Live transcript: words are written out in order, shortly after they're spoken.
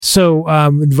So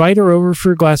invite her over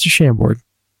for a glass of Chambord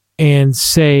and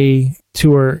say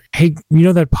to her, hey, you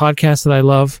know that podcast that I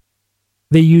love?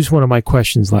 They used one of my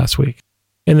questions last week.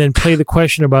 And then play the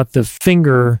question about the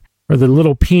finger or the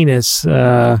little penis, she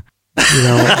couldn't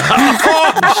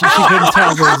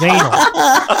tell if it was anal.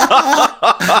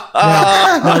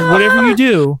 Now, whatever you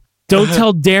do, don't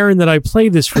tell Darren that I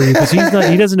played this for you because he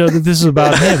doesn't know that this is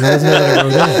about him. He doesn't know that I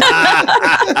wrote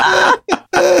it.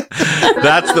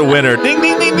 That's the winner. Ding,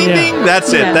 ding, ding, ding, ding.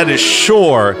 That's it. That is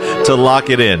sure to lock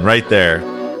it in right there.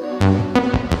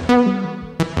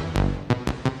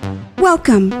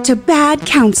 Welcome to Bad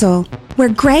Counsel, where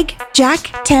Greg,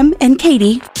 Jack, Tim, and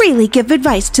Katie freely give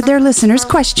advice to their listeners'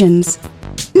 questions.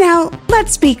 Now,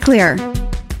 let's be clear.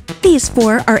 These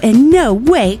four are in no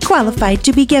way qualified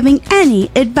to be giving any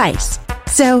advice.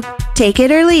 So, take it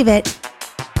or leave it.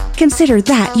 Consider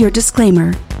that your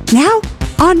disclaimer. Now,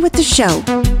 on with the show.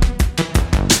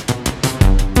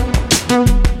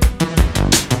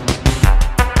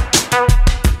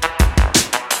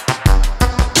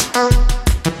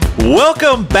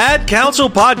 Welcome, Bad Counsel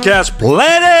Podcast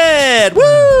Planet!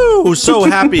 Woo! So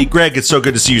happy. Greg, it's so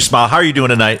good to see you smile. How are you doing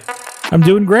tonight? I'm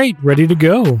doing great. Ready to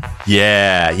go.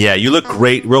 Yeah. You look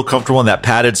great. Real comfortable in that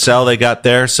padded cell they got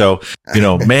there. So,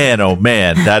 man, oh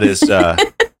man, that is...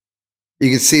 You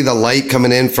can see the light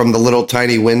coming in from the little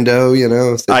tiny window,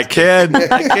 So I can.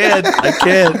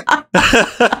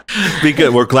 Be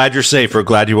good. We're glad you're safe. We're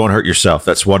glad you won't hurt yourself.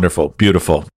 That's wonderful.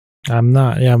 Beautiful. I'm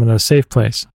not. Yeah, I'm in a safe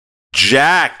place.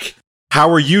 Jack, how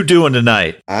are you doing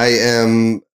tonight? I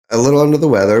am a little under the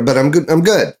weather, but I'm good.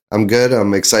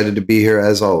 I'm excited to be here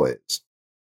as always.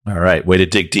 All right. Way to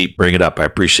dig deep. Bring it up. I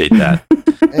appreciate that.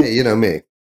 Hey, you know me.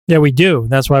 Yeah, we do.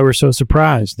 That's why we're so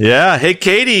surprised. Yeah. Hey,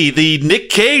 Katie, the Nick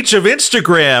Cage of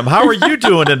Instagram. How are you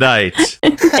doing tonight?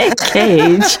 Nick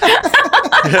Cage.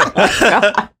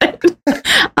 Oh,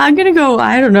 I'm going to go,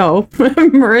 I don't know,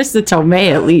 Marissa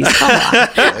Tomei at least. Come on.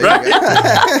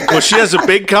 Right? Well, she has a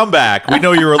big comeback. We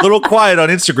know you're a little quiet on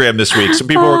Instagram this week. Some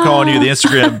people were calling you the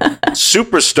Instagram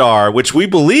superstar, which we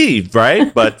believe,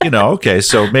 right? But, okay,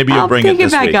 so maybe you'll bring it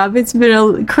this back week. up. It's been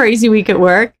a crazy week at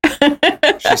work.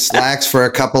 She slacks for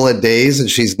a couple of days and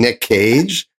she's Nick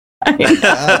Cage. Good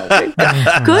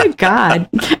God.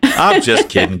 I'm just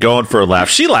kidding. Going for a laugh.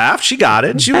 She laughed. She got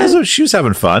it. She was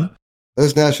having fun.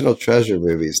 Those National Treasure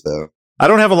movies, though. I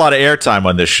don't have a lot of airtime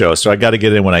on this show, so I got to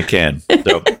get in when I can.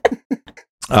 So,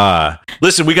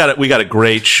 listen, we got a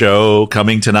great show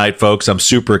coming tonight, folks. I'm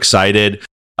super excited.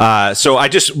 So I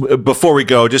before we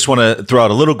go, just want to throw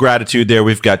out a little gratitude there.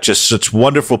 We've got just such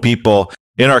wonderful people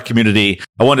in our community.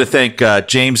 I want to thank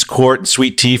James Court and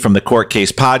Sweet Tea from the Court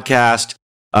Case Podcast.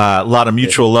 A lot of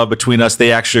mutual love between us.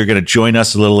 They actually are going to join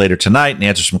us a little later tonight and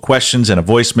answer some questions and a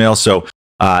voicemail. So,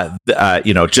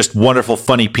 just wonderful,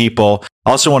 funny people. I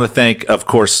also want to thank, of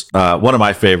course, one of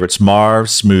my favorites, Marv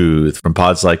Smooth from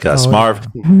Pods Like Us. Marv,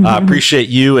 appreciate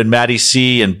you and Maddie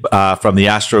C. and from the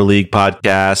Astro League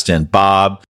podcast and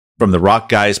Bob from the Rock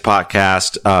Guys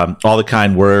podcast, all the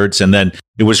kind words. And then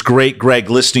it was great, Greg,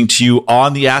 listening to you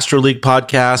on the Astro League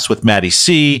podcast with Maddie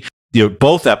C.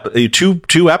 Both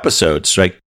two episodes,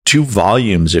 right? 2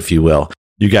 volumes, if you will.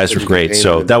 You guys were great,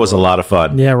 so that was a lot of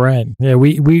fun. Yeah, right. Yeah,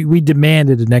 we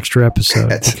demanded an extra episode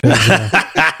because what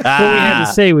we had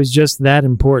to say was just that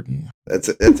important. That's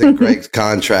in Greg's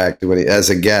contract as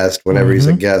a guest. Whenever he's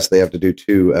a guest, they have to do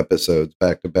 2 episodes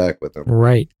back to back with him.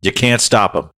 Right. You can't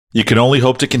stop them. You can only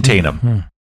hope to contain them.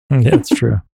 Yeah, that's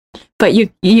true. But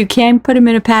you can put him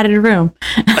in a padded room.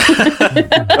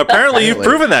 Apparently, you've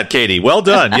proven that, Katie. Well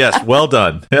done. Yes, well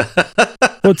done.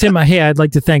 Well, Tim, I'd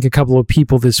like to thank a couple of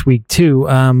people this week, too.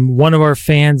 One of our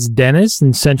fans, Dennis,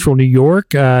 in Central New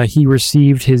York, he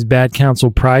received his Bad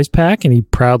Counsel prize pack, and he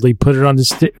proudly put it on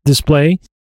display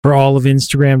for all of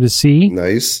Instagram to see.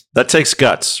 Nice. That takes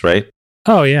guts, right?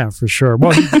 Oh, yeah, for sure.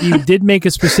 Well, he did make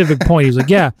a specific point. He was like,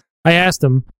 yeah, I asked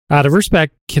him, out of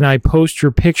respect, can I post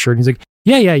your picture? And he's like,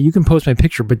 yeah, you can post my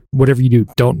picture, but whatever you do,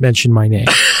 don't mention my name.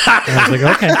 And I was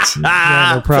like, okay,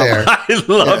 yeah, no problem. Fair. I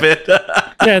love it.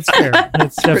 Yeah, it's fair.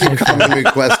 It's definitely Pretty common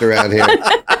request around here.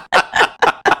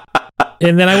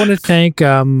 And then I want to thank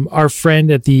our friend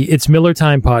at the It's Miller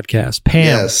Time podcast, Pam.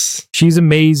 Yes. She's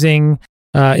amazing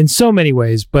in so many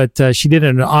ways, but she did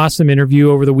an awesome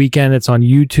interview over the weekend. It's on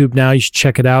YouTube now. You should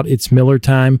check it out. It's Miller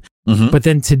Time. Mm-hmm. But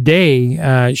then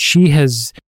today, she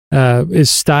is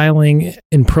styling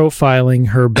and profiling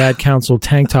her Bad Counsel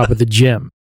tank top at the gym.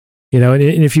 And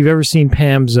if you've ever seen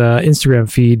Pam's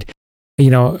Instagram feed,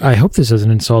 I hope this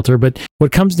doesn't insult her, but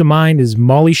what comes to mind is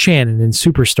Molly Shannon in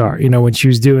Superstar, when she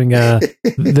was doing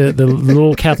the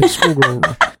little Catholic schoolgirl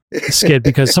skit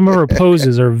because some of her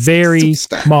poses are very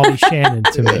Molly Shannon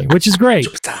to me, which is great.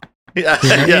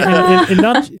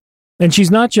 And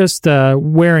she's not just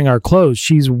wearing our clothes;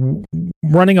 she's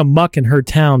running amok in her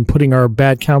town, putting our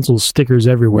Bad Council stickers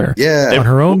everywhere. Yeah, on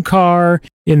her own car,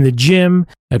 in the gym,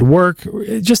 at work,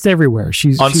 just everywhere.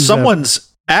 She's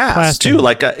someone's ass too.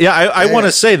 Like, I want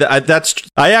to say that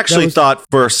I actually thought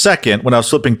for a second when I was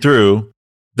flipping through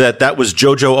that was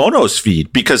JoJo Ono's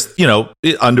feed because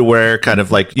underwear, kind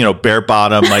of like bare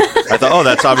bottom. Like I thought, oh,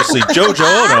 that's obviously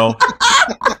JoJo Ono.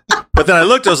 But then I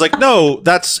looked, I was like, no,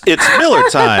 it's Miller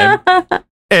time.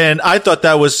 And I thought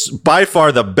that was by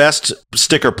far the best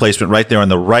sticker placement right there on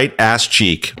the right ass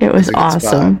cheek. It was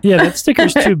awesome. Yeah, that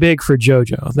sticker's too big for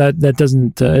JoJo. That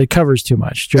doesn't, it covers too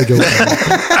much. JoJo.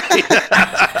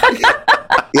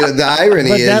 The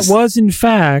irony is. That was, in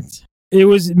fact, it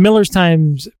was Miller's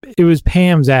times. It was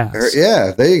Pam's ass.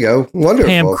 Yeah, there you go. Wonderful.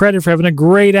 Pam, credit for having a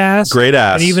great ass. Great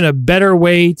ass. And even a better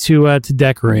way to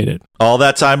decorate it. All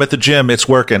that time at the gym, it's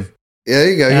working.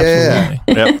 There you go. Absolutely.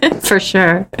 Yeah. Yep. For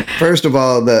sure. First of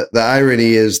all, the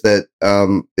irony is that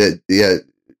that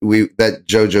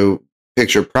JoJo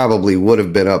picture probably would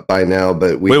have been up by now,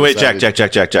 but wait, Jack.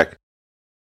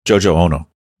 JoJo Ono.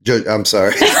 I'm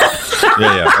sorry.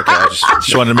 Yeah. Okay. I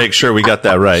just wanted to make sure we got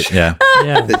that right. Yeah.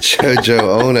 The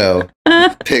JoJo Ono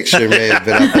picture may have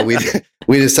been up, but we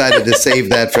decided to save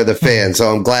that for the fans.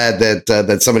 So I'm glad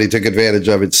that somebody took advantage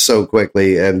of it so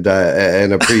quickly and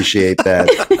appreciate that.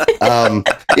 So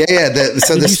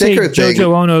Did the sticker thing.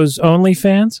 JoJo Ono's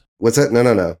OnlyFans? What's that? No.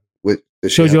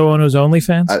 JoJo Ono's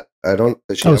OnlyFans? I don't.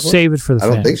 Does she have save it for the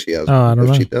fans. I don't think she has. Oh, I don't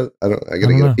know. She does. I got to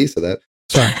get a piece of that.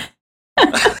 Sorry.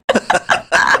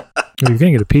 You're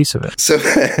going to get a piece of it. So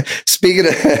speaking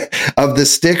of the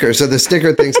sticker, so the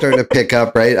sticker thing's starting to pick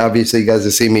up, right? Obviously, you guys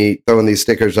have seen me throwing these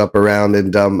stickers up around,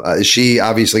 and she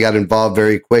obviously got involved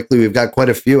very quickly. We've got quite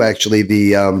a few, actually.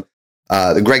 The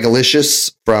Greg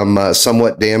Alicious from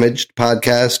Somewhat Damaged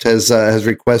podcast has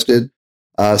requested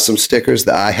some stickers.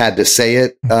 The I Had to Say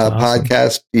It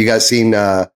podcast. You guys seen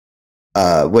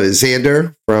what is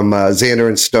Xander from Xander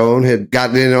and Stone had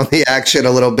gotten in on the action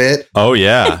a little bit. Oh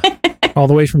yeah. All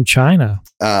the way from China.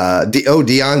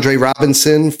 DeAndre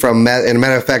Robinson from Matt. And a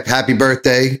matter of fact, happy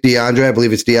birthday, DeAndre. I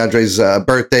believe it's DeAndre's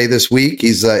birthday this week.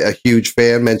 He's a huge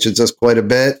fan, mentions us quite a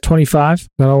bit. 25?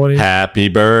 Happy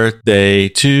birthday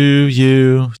to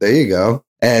you. There you go.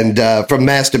 And from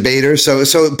Masturbator. So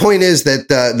the point is that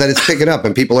it's picking up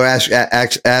and people are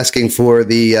asking for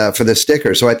the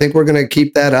sticker. So I think we're going to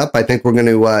keep that up. I think we're going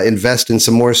to invest in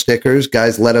some more stickers.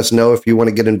 Guys, let us know if you want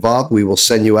to get involved. We will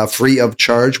send you out free of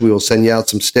charge. We will send you out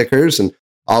some stickers. And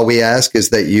all we ask is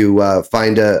that you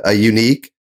find a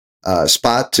unique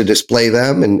spot to display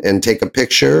them and take a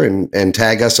picture and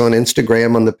tag us on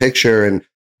Instagram on the picture. And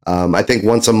I think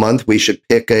once a month we should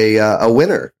pick a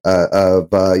winner of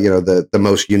the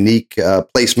most unique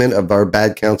placement of our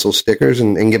Bad Council stickers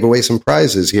and give away some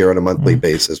prizes here on a monthly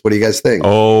basis. What do you guys think?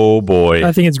 Oh boy,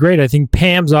 I think it's great. I think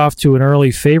Pam's off to an early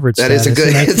favorite. That is a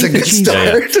good. It's a good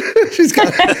start. She's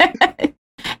got.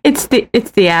 It's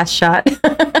the ass shot.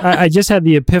 I just had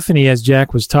the epiphany as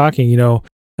Jack was talking. We're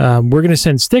going to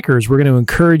send stickers. We're going to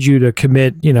encourage you to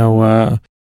commit.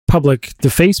 Public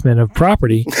defacement of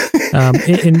property.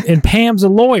 And Pam's a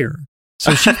lawyer,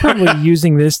 so she's probably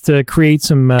using this to create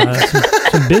some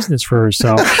business for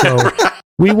herself. So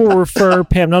we will refer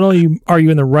Pam. Not only are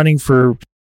you in the running for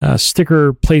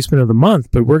sticker placement of the month,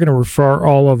 but we're going to refer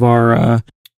all of our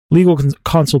legal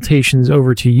consultations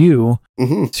over to you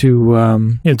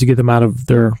to get them out of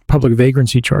their public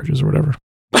vagrancy charges or whatever.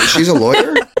 She's a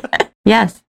lawyer?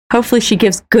 Yes. Hopefully she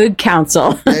gives good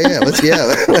counsel. Let's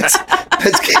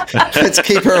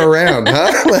keep her around,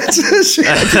 huh?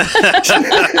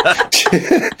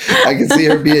 I can see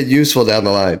her being useful down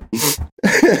the line.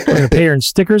 We're going to pay her in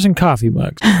stickers and coffee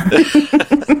mugs.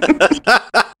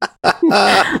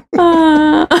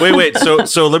 Wait.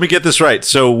 So let me get this right.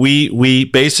 So we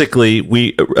basically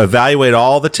evaluate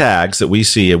all the tags that we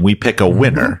see and we pick a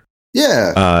winner.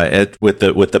 Yeah. With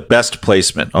the best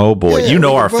placement. Oh boy,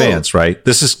 our fans, right?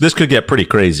 This could get pretty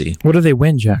crazy. What do they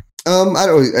win, Jack? I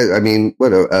don't. I mean,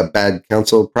 what a Bad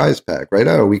Council prize pack, right?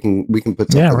 Oh, we can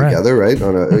put something together, right?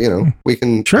 On a, we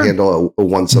can handle a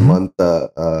once a month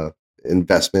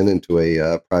investment into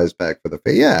a prize pack for the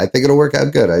fan. Yeah, I think it'll work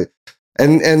out good.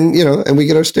 And we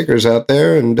get our stickers out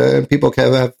there, and people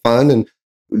can have fun, and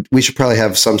we should probably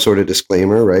have some sort of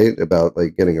disclaimer, right, about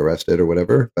like getting arrested or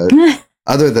whatever. But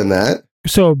other than that,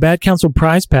 so Bad Council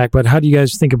prize pack. But what do you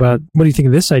think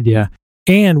of this idea?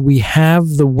 And we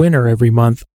have the winner every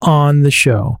month on the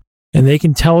show. and they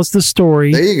can tell us the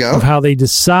story There you go. of how they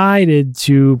decided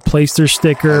to place their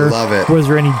sticker. I love it. Was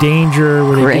there any danger?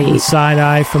 Were they getting the side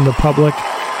eye from the public?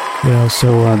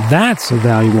 So that's a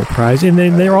valuable prize. And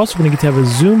then they're also going to get to have a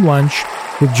Zoom lunch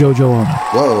with JoJo Ono.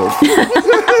 Whoa.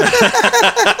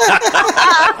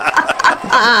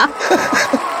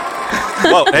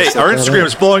 Well, hey, our Instagram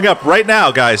is blowing up right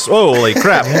now, guys. Oh, holy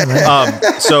crap. And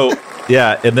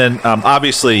then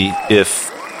obviously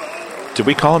did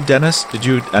we call him Dennis? Did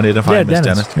you identify him as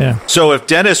Dennis? Yeah. So if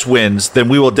Dennis wins, then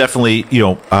we will definitely,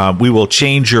 we will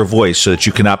change your voice so that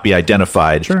you cannot be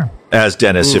identified as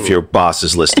Dennis if your boss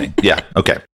is listening. Yeah.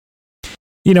 Okay.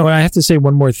 I have to say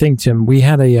one more thing, Tim. We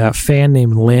had a fan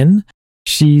named Lynn.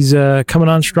 She's coming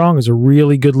on strong as a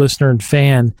really good listener and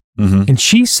fan. Mm-hmm. And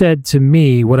she said to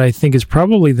me what I think is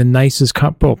probably the nicest,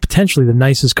 potentially the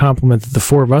nicest compliment that the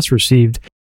four of us received.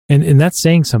 And that's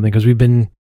saying something because we've been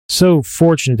so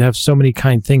fortunate to have so many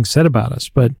kind things said about us.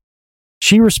 But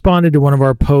she responded to one of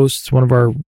our posts, one of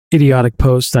our idiotic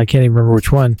posts, I can't even remember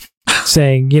which one,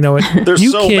 saying,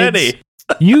 there's so many.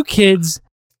 You kids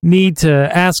need to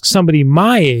ask somebody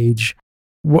my age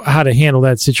how to handle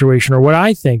that situation or what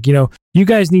I think. You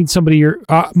guys need somebody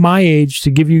my age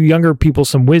to give you younger people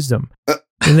some wisdom.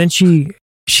 And then she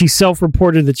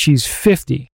self-reported that she's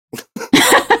 50.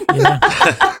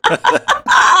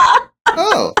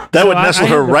 Oh, that would nestle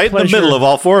her right in the middle of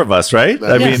all four of us, right?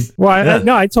 Yes.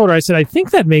 I told her, I said, I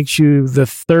think that makes you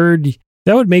that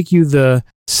would make you the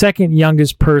second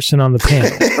youngest person on the panel.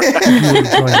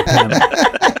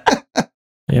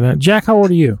 Jack, how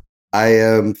old are you? I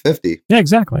am 50. Yeah,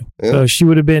 exactly. Yeah. So she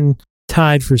would have been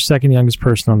tied for second youngest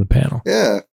person on the panel.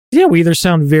 Yeah. Yeah, we either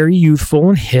sound very youthful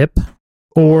and hip,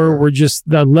 or we're just,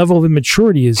 the level of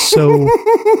immaturity is so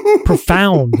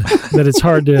profound that it's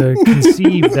hard to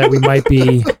conceive that we might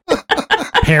be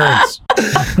parents,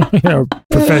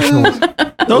 professionals.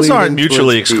 Those aren't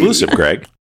mutually exclusive, Greg.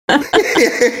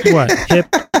 What?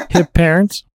 Hip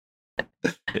parents?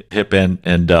 Hip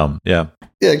and dumb, yeah.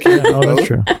 Yeah, that's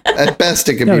true. At best,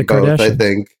 it can be both, I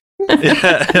think.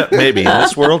 Maybe. In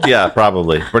this world, yeah,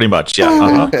 probably. Pretty much, yeah.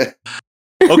 Uh-huh.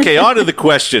 Okay, on to the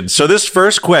question. So this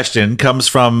first question comes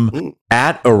from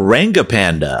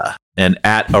 @Orangapanda. And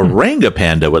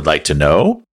 @Orangapanda would like to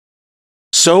know,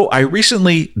 so I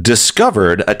recently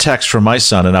discovered a text from my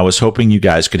son, and I was hoping you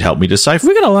guys could help me decipher.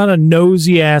 We got a lot of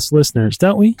nosy-ass listeners,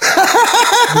 don't we?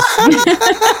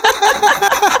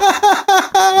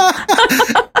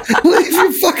 Leave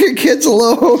your fucking kids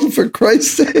alone, for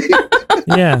Christ's sake.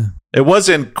 Yeah. It was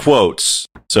in quotes,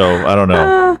 so I don't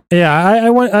know. Yeah,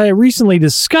 I recently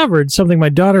discovered something my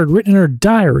daughter had written in her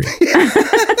diary.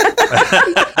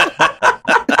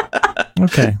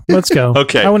 Okay, let's go.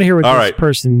 Okay. I want to hear what all this right.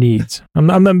 person needs. I'm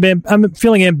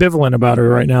feeling ambivalent about her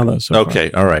right now, though. Okay,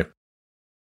 all right.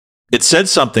 It said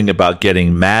something about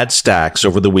getting mad stacks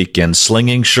over the weekend,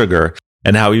 slinging sugar,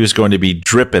 and how he was going to be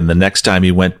dripping the next time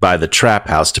he went by the trap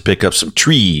house to pick up some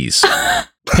trees.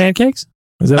 Pancakes?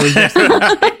 Is that what you just said?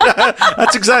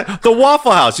 That's exactly the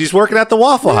Waffle House. He's working at the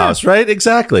Waffle House, right?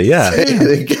 Exactly. Yeah. Say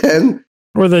it again.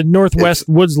 Or the Northwest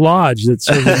Woods Lodge that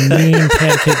serves a mean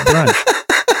pancake brunch.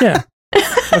 Yeah.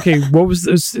 Okay. What was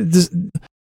this?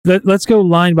 Let's go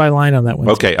line by line on that one.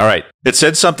 Okay. All right. It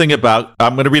said something about,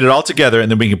 I'm going to read it all together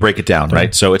and then we can break it down,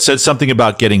 right? So it said something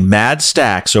about getting mad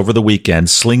stacks over the weekend,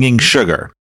 slinging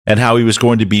sugar, and how he was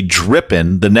going to be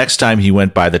dripping the next time he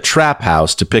went by the trap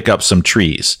house to pick up some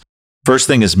trees. First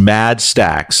thing is mad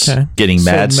stacks. Okay. Getting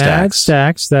mad stacks. Mad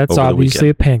stacks. That's obviously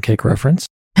a pancake reference.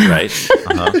 Right.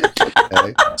 Uh-huh.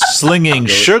 Okay. Slinging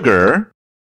sugar.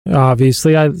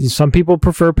 Obviously, some people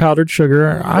prefer powdered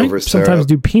sugar. I sometimes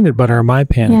do peanut butter on my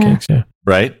pancakes. Yeah.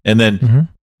 Right. And then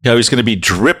he's going to be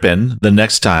dripping the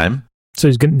next time. So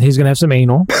he's going to have some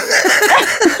anal.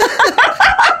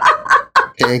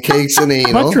 Pancakes and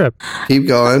anal. Butt drip. Keep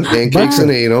going. Pancakes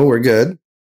and anal. We're good.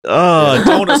 Oh,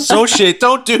 don't associate.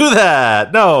 Don't do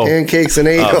that. No. Pancakes and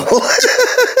anal.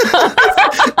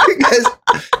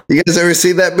 You guys ever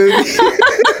see that movie?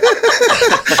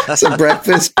 It's a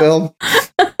breakfast film.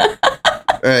 All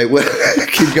right,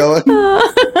 keep going.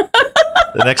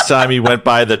 The next time he went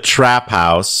by the trap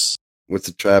house. What's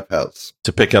the trap house?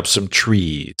 To pick up some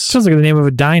trees. Sounds like the name of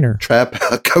a diner. Trap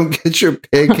house. Come get your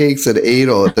pancakes and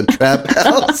anal at the trap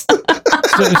house.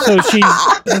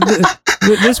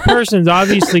 So this person's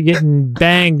obviously getting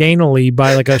banged anally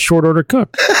by like a short order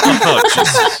cook. Oh,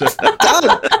 Jesus.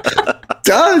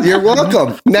 Done. You're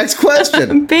welcome. Next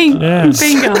question. Bingo. And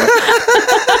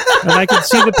I can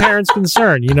see the parents'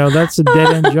 concern. That's a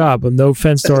dead end job. No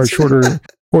offense to our shorter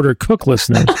order cook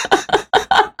listeners.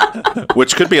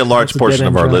 Which could be a large portion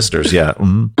of our listeners. Yeah.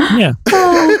 Mm-hmm. Yeah.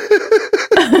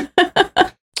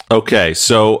 Okay,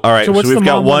 so all right, So what's we've the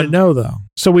got mom want to one. know though?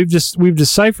 So we've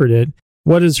deciphered it.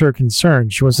 What is her concern?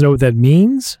 She wants to know what that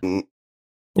means.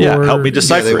 Yeah, Or- help me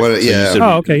decipher. they wanna- it. So you yeah. said-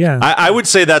 Oh, okay, yeah. I would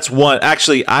say that's one.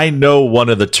 Actually, I know one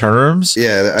of the terms.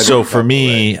 Yeah. So for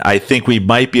me, I think we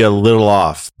might be a little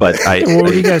off, but I.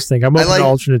 What do you guys think? I'm I open like- to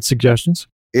alternate suggestions.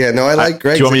 Yeah, no, I like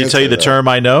Greg's do you want me to tell you the answer, though. term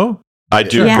I know? I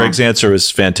do. Yeah. Greg's answer is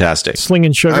fantastic.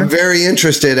 Slinging sugar, I'm very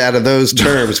interested out of those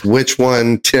terms, which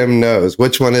one Tim knows.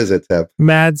 Which one is it, Tim?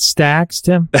 mad stacks,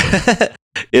 Tim.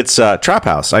 It's trap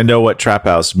house. I know what trap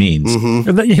house means.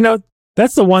 Mm-hmm. You know,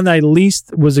 that's the one I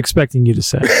least was expecting you to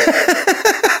say.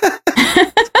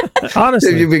 Have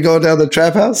Honestly, you been going down the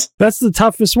trap house? that's the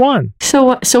toughest one.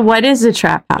 So what is a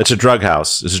trap house? It's a drug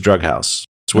house. It's a drug house.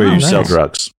 It's where Oh, you sell nice.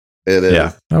 drugs. It is.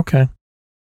 Yeah. Okay.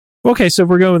 Okay, so if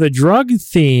we're going with a drug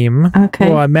theme, Okay.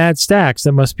 well, mad stacks,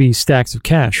 that must be stacks of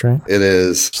cash, right? It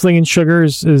is. Slinging sugar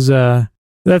is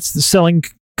that's the selling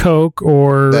coke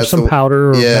or That's some the-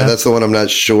 powder. Or Yeah, meth. that's the one I'm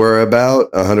not sure about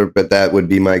 100, but that would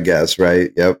be my guess, right?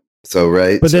 Yep. So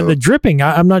right. But then so the dripping,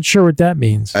 I'm not sure what that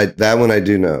means. that one I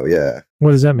do know. Yeah,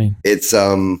 What does that mean? it's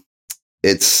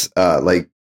like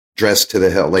dressed to the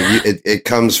hill. Like it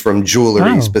comes from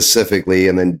jewelry Oh. specifically,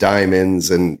 and then diamonds,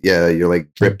 and yeah, you're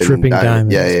like dripping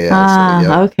diamonds. Yeah, yeah, yeah. Ah, So,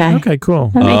 yeah. okay. Okay, cool.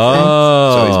 That makes sense.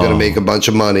 Oh, So he's going to make a bunch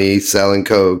of money selling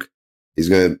coke. He's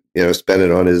going to, spend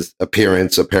it on his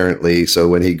appearance, apparently. So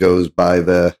when he goes by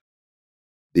the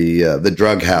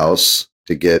drug house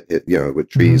to get it, what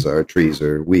trees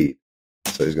are weed.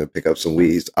 So he's going to pick up some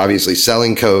weed. He's obviously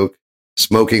selling coke,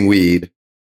 smoking weed,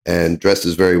 and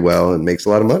dresses very well and makes a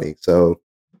lot of money. So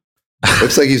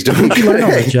looks like he's doing You learn all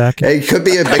that, good. Jack. Hey, it could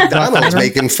be a McDonald's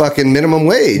making fucking minimum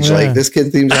wage. Yeah. Like this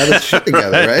kid seems to have his shit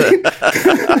together,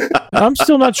 right? I'm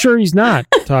still not sure he's not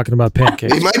talking about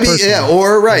pancakes. He might be,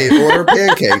 personally. or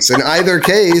pancakes. In either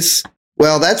case,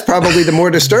 well, that's probably the more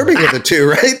disturbing of the two,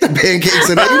 right? The pancakes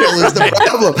and anal is the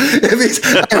problem. If he's,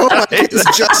 I hope my kid's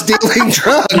just dealing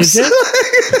drugs. Is it?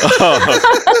 Oh my.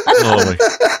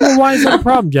 Well, why is that a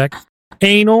problem, Jack?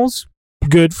 Anal's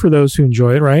good for those who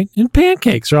enjoy it, right? And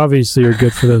pancakes are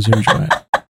good for those who enjoy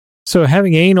it. So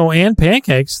having anal and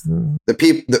pancakes,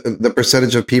 The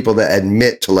percentage of people that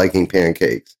admit to liking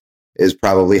pancakes is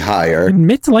probably higher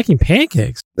admit to liking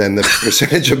pancakes. than the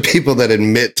percentage of people that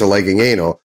admit to liking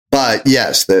anal. But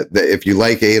yes, if you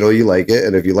like anal, you like it,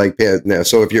 and if you like now,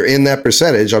 so if you're in that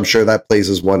percentage, I'm sure that place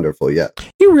is wonderful. Yeah,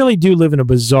 You really do live in a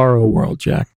bizarro world,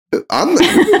 Jack. I'm me.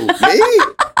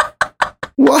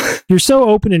 What? You're so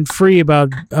open and free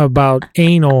about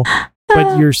anal,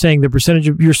 but you're saying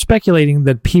you're speculating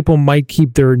that people might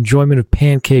keep their enjoyment of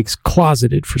pancakes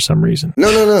closeted for some reason.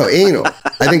 No, anal.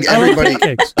 I think I like everybody.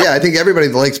 pancakes. Yeah, I think everybody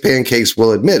that likes pancakes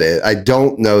will admit it. I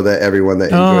don't know that everyone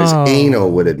that enjoys Oh.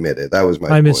 anal would admit it. That was my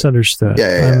I point. misunderstood. Yeah,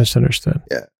 I yeah. misunderstood.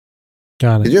 Yeah.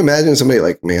 Got Could it. you imagine somebody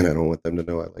like, man, I don't want them to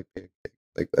know I like pancakes.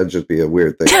 Like that'd just be a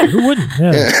weird thing. Who wouldn't?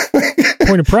 Yeah. Yeah.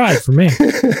 Point of pride for me.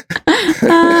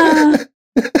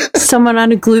 Someone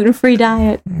on a gluten-free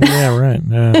diet. Yeah, right.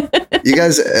 Yeah. You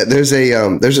guys, there's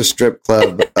a strip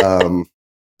club.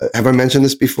 Have I mentioned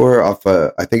this before? I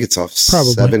think it's off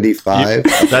Probably. 75.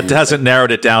 That hasn't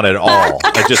narrowed it down at all.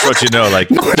 I just want you to know, like,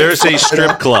 there's a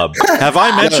strip club. Have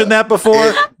I mentioned that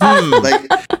before? Like,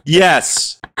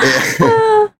 Yes.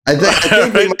 I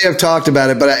think we might have talked about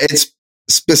it, but it's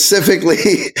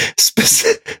specifically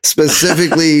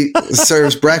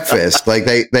serves breakfast. Like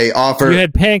they offer, You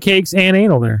had pancakes and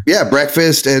anal there. yeah,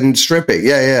 breakfast and stripping.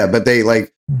 Yeah. But they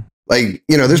like,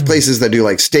 there's places that do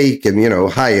like steak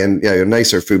and, high end,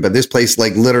 nicer food. But this place,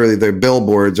 like literally their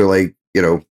billboards are like,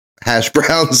 hash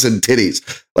browns and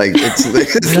titties. Like it's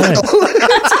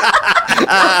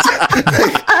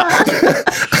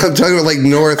I'm talking about like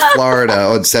North Florida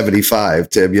on 75,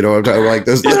 Tim. You know what I'm talking about? Like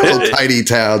those little tiny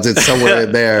towns. It's somewhere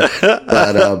in there.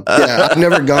 But yeah, I've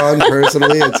never gone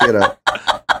personally. It's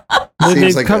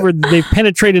They've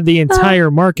penetrated the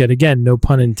entire market. Again, no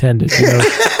pun intended.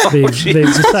 They've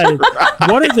decided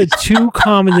what are the two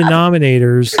common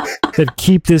denominators that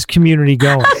keep this community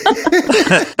going?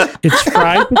 It's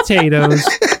fried potatoes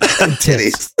and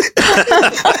titties.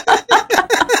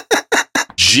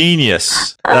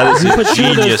 Genius. That is You a put two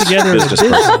of those genius together in a business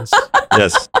person.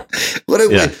 business.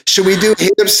 Yes. Should we do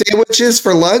ham sandwiches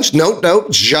for lunch?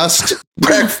 Nope. Just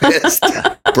breakfast.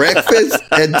 Breakfast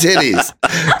and titties.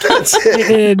 That's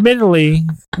it. Admittedly,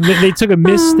 they took a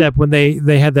misstep when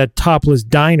they had that topless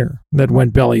diner that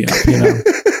went belly up.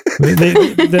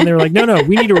 Then they were like, no,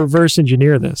 we need to reverse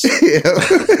engineer this.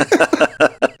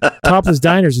 Topless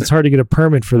diners, it's hard to get a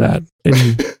permit for that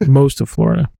in most of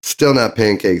Florida. Still not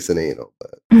pancakes and anal, but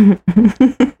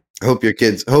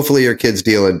Hopefully your kids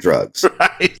deal in drugs.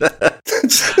 Right.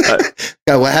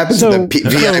 God, what happens in the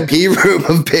VIP room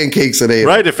of pancakes and anal?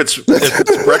 Right. If it's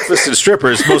breakfast and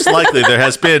strippers, most likely there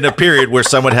has been a period where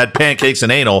someone had pancakes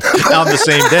and anal on the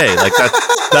same day. Like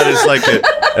that is like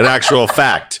an actual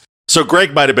fact. So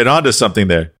Greg might have been onto something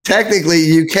there. Technically,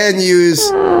 you can use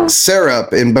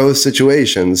syrup in both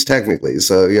situations. Technically,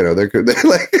 so they're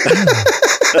like.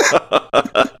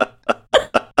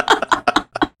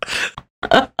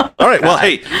 All right. Well,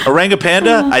 hey,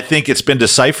 Orangapanda, I think it's been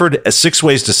deciphered as 6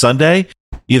 ways to Sunday.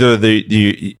 Either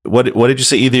what did you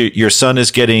say? Either your son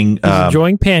is getting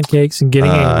enjoying pancakes and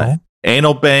getting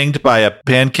anal banged by a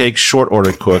pancake short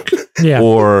order cook,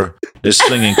 or is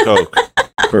slinging coke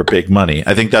for big money.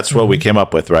 I think that's what we came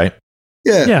up with, right?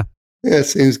 Yeah.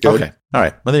 Seems good. Okay. All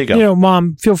right. Well, there you go.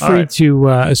 Mom, feel free to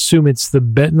assume it's the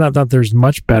better. Not that there's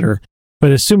much better,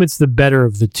 but assume it's the better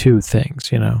of the two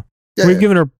things. We've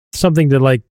given her something to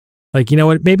like. You know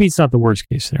what? Maybe it's not the worst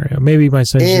case scenario. Maybe my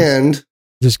son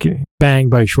just getting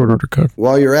banged by a short order cook.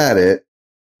 While you're at it,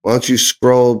 why don't you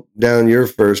scroll down your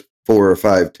first 4 or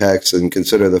 5 texts and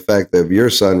consider the fact of your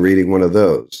son reading one of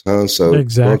those, huh? So why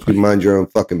don't you mind your own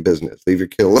fucking business? Leave your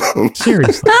kid alone.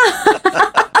 Seriously.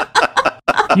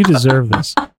 You deserve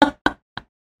this.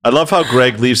 I love how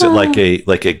Greg leaves it like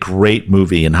a great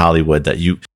movie in Hollywood that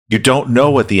you don't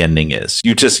know what the ending is.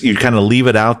 You kind of leave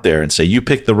it out there and say, you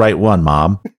picked the right one,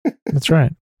 Mom. That's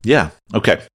right. Yeah.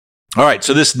 Okay. All right.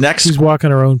 So she's walking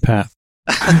her own path.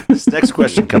 This next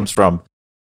question comes from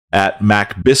at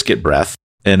Mac Biscuit Breath,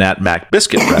 and at Mac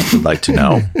Biscuit Breath would like to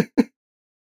know.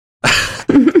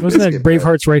 Wasn't that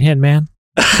Braveheart's right hand man?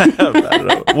 I don't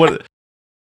know what.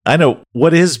 I know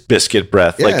what is Biscuit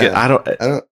Breath. Yeah, like I don't.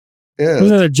 Yeah. Wasn't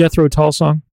that a Jethro Tull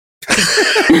song?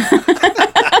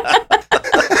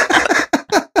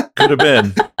 Could have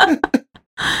been.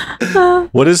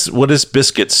 What is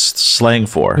biscuits slang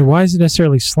for? And why is it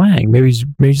necessarily slang? Maybe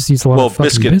he just eats a lot of fucking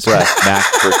biscuits. Breath, Mac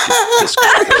for biscuit.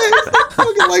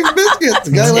 Like biscuits.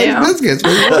 The guy likes biscuits.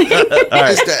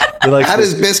 How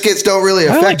does biscuits don't really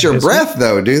affect your breath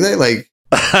though? Do they? Like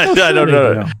I don't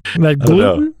know. That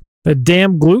gluten, that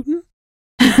damn gluten.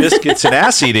 Biscuits and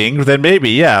ass eating, then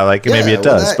maybe maybe it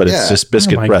does, but it's just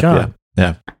biscuit breath. God.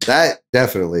 Yeah, that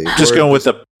definitely. Just going with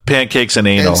the pancakes and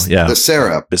anal. Yeah, the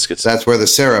syrup biscuits. That's where the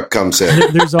syrup comes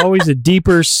in. There's always a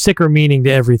deeper, sicker meaning to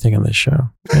everything on this show.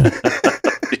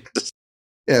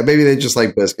 Yeah, maybe they just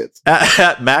like biscuits.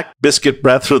 At Mac Biscuit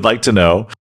Breath would like to know.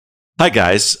 Hi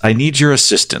guys, I need your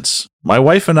assistance. My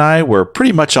wife and I were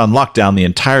pretty much on lockdown the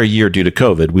entire year due to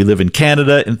COVID. We live in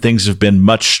Canada and things have been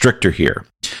much stricter here.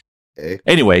 Okay.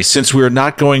 Anyway, since we were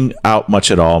not going out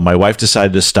much at all, my wife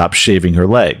decided to stop shaving her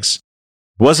legs.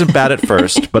 It wasn't bad at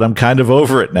first, but I'm kind of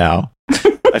over it now.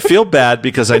 I feel bad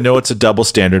because I know it's a double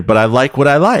standard, but I like what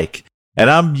I like. And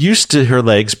I'm used to her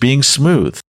legs being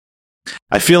smooth.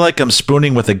 I feel like I'm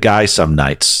spooning with a guy some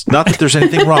nights. Not that there's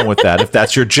anything wrong with that, if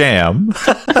that's your jam.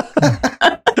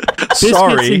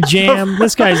 Sorry. Biscuits and jam.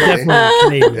 This guy's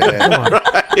definitely Canadian. Come on.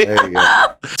 Right. There you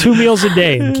go. 2 meals a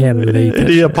day in Canada.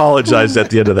 He apologized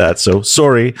at the end of that, so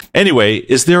sorry. Anyway,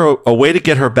 is there a way to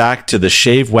get her back to the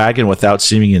shave wagon without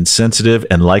seeming insensitive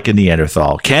and like a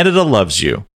Neanderthal? Canada loves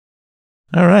you.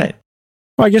 All right.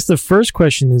 Well, I guess the first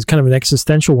question is kind of an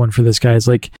existential one for this guy. It's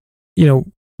like,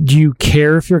 do you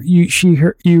care if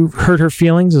you hurt her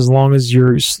feelings as long as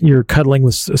you're cuddling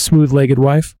with a smooth-legged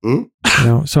wife?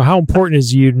 Mm-hmm. So how important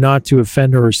is you not to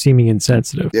offend her or seeming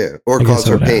insensitive? Yeah, or cause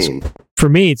her pain. Ask. For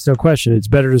me, it's no question. It's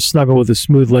better to snuggle with a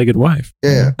smooth-legged wife.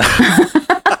 Yeah.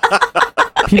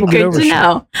 People get over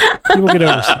shit. People get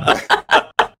over stuff.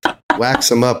 Wax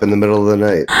them up in the middle of the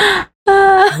night.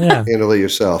 Yeah. Handle it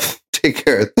yourself. Take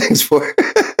care of things for her.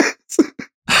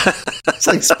 It's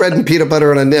like spreading peanut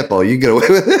butter on a nipple. You get away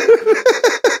with it.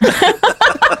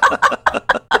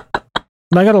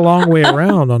 I got a long way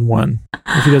around on one.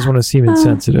 If he doesn't want to seem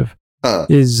insensitive,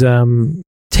 is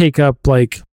take up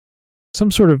like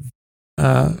some sort of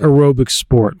aerobic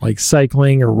sport, like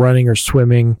cycling or running or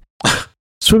swimming.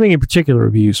 Swimming in particular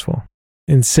would be useful.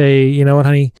 And say, you know what,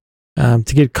 honey, to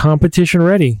get competition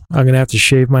ready, I'm going to have to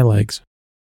shave my legs.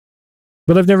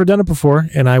 But I've never done it before,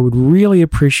 and I would really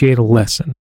appreciate a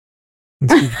lesson. And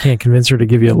see if you can't convince her to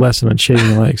give you a lesson on shaving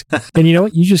your legs. And you know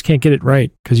what? You just can't get it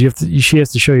right because she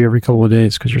has to show you every couple of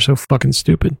days because you're so fucking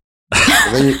stupid.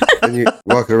 And then you're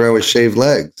walking around with shaved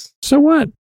legs. So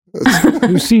what?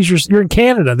 Who sees you're in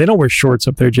Canada? They don't wear shorts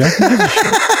up there, Jack.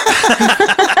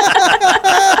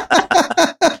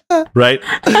 Right?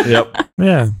 Yep.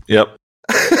 Yeah. Yep.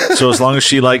 So as long as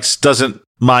she doesn't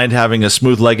mind having a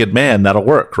smooth-legged man, that'll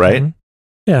work, right? Mm-hmm.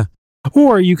 Yeah.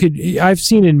 Or you could, I've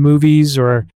seen in movies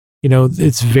or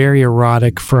it's very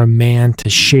erotic for a man to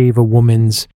shave a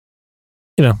woman's,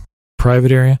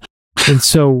 private area. And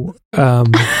so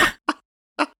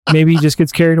maybe he just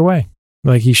gets carried away.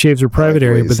 Like he shaves her private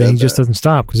area, but then he just doesn't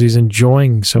stop because he's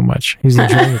enjoying so much. He's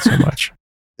enjoying it so much.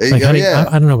 Like, honey, I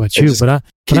don't know about you, but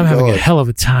I'm having a hell of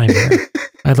a time here.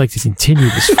 I'd like to continue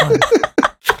this fun.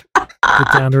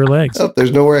 Get down to her legs. Oh,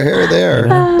 there's nowhere hair there.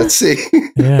 Let's see.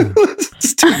 Yeah.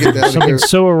 Let's take it down Something here.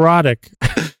 so erotic.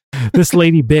 This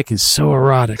Lady Bick is so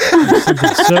erotic. There's something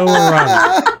so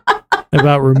erotic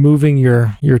about removing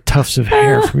your tufts of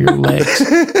hair from your legs.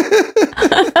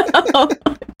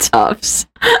 Tufts.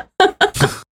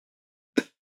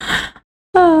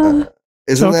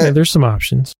 Isn't Okay, that? there's some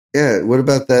options. Yeah. What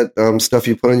about that stuff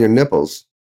you put on your nipples?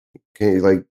 Can you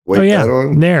like wipe Oh yeah, that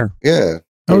on? Nair. Yeah.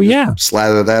 Oh You just yeah.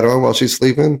 Slather that on while she's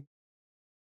sleeping.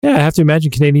 Yeah, I have to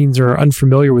imagine Canadians are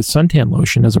unfamiliar with suntan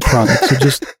lotion as a product. So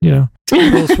just, a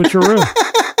little switcheroo.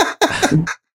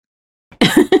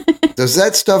 Does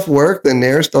that stuff work? The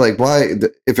Nair stuff, like why?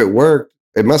 If it worked,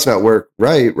 it must not work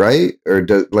right? Or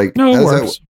does like No, it how's that-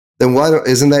 works. then why don't?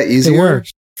 Isn't that It easier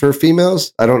works. for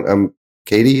females? I don't.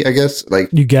 Katie, I guess, like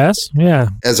You guess? Yeah.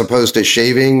 as opposed to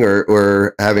shaving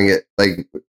or having it like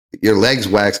your legs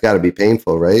waxed, got to be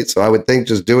painful, right? So I would think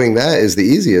just doing that is the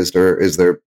easiest. Or is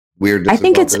there weird? I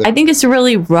think it's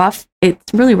really rough.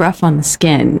 It's really rough on the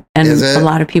skin, and Is it? a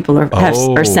lot of people are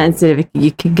Oh. sensitive.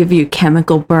 You can give you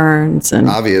chemical burns and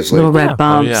Obviously, little red Yeah.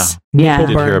 bumps. I Nipple did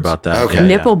hear burns. about that. Okay. Yeah,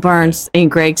 Nipple burns in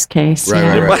Greg's case. right,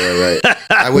 yeah. right.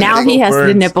 I would Now think, he has the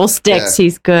burns. nipple sticks. Yeah.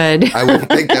 He's good. I wouldn't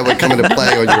think that would come into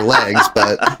play on your legs,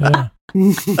 but Yeah.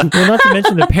 Well, not to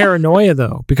mention the paranoia,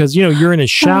 though, because, you're in a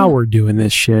shower doing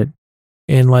this shit.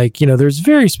 And, there's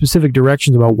very specific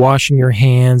directions about washing your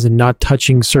hands and not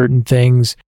touching certain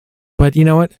things. But you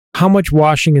know what? How much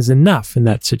washing is enough in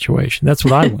that situation? That's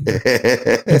what I wonder.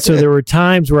 And so there were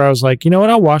times where I was like, you know what?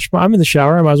 I'm in the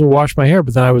shower. I might as well wash my hair.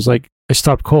 But then I was like, I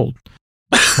stopped cold.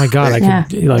 My God,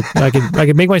 I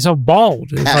could make myself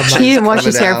bald. If I'm not- He didn't wash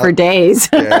his hair for days.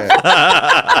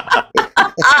 Yeah.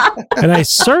 and I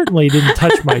certainly didn't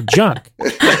touch my junk.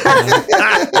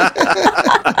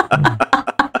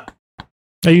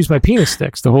 I used my penis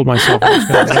sticks to hold myself.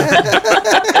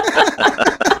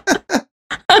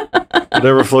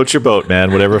 Whatever floats your boat,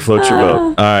 man. Whatever floats your boat.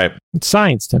 All right. It's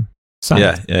science, Tim.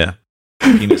 Science. Yeah.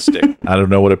 Penis stick. I don't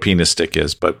know what a penis stick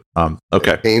is, but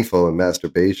okay. Painful in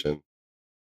masturbation.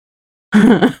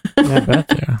 Yeah, I bet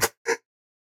there.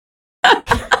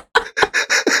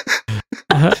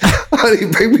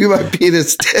 Honey, bring me my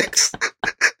penis sticks.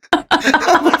 I'm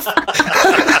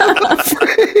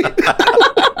afraid.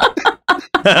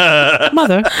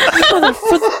 Mother,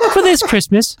 for this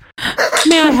Christmas,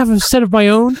 may I have a set of my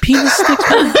own penis sticks?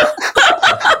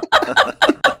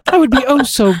 I would be oh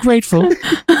so grateful.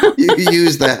 You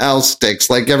use the house sticks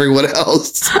like everyone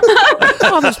else.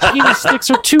 Oh, those penis sticks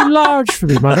are too large for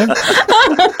me, Mother.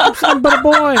 I'm but a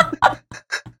boy.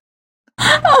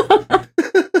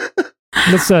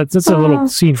 That's a little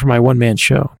scene from my one-man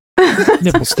show.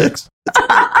 Nipple sticks.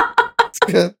 It's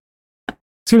good.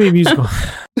 It's going to be a musical.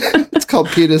 It's called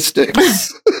penis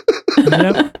sticks.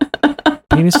 Yep.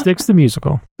 Penis Sticks the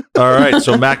musical. All right.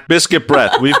 So Mac Biscuit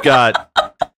Breath, we've got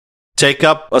take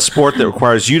up a sport that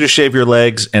requires you to shave your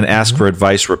legs and ask for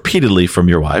advice repeatedly from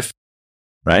your wife.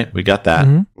 Right? We got that.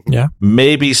 Mm-hmm. Yeah.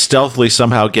 Maybe stealthily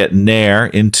somehow get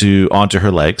Nair onto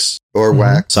her legs Or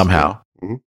wax. somehow.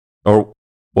 Mhm. Or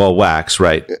wax,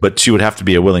 right? But she would have to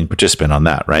be a willing participant on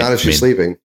that, right? Not if she's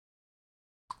sleeping.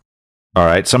 All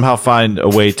right. Somehow find a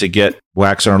way to get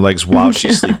wax on her legs while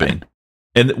she's sleeping.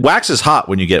 And wax is hot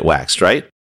when you get waxed, right?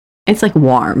 It's like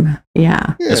warm.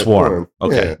 Yeah. Yeah, It's warm.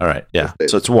 Okay. Yeah. All right. Yeah.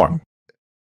 So it's warm.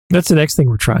 That's the next thing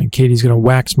we're trying. Katie's going to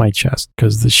wax my chest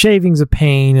because the shaving's a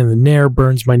pain and the Nair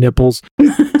burns my nipples.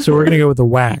 So we're going to go with the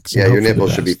wax. Yeah, and your hope for the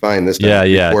nipples should be best. fine this time.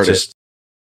 Yeah. Record it. Just.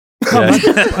 Oh, Yeah.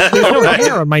 there's no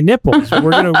hair on my nipples.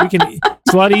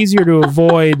 It's a lot easier to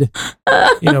avoid,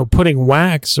 putting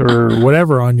wax or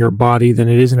whatever on your body than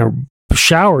it is in a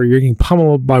shower. You're getting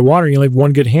pummeled by water. You only have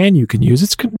one good hand you can use.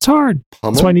 It's hard.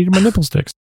 Pummel? That's why I needed my nipple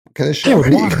sticks. What kind of shower with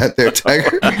you water. got there,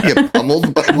 Tiger? You get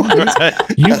pummeled by water?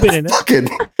 You've been in it. Fucking,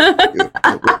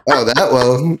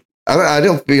 I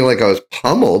don't feel like I was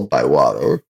pummeled by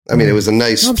water. I mean, it was a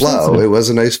nice I'm flow. sensitive. It was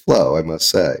a nice flow, I must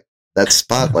say. That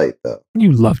spotlight, though.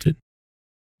 You loved it.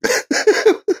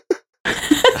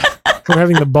 We're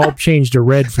having the bulb changed to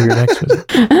red for your next visit.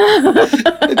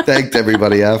 I thanked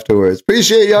everybody afterwards.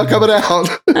 Appreciate y'all coming out.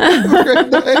 Have a great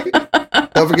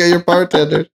night. Don't forget your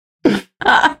bartender.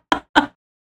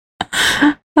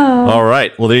 All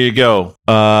right. Well, there you go.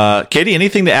 Katie,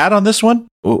 anything to add on this one?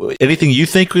 Anything you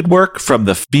think would work from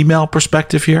the female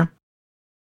perspective here?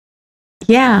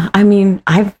 Yeah, I mean,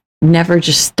 I've never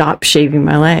just stopped shaving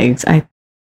my legs. I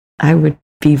would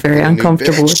be very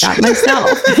uncomfortable with that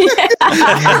myself.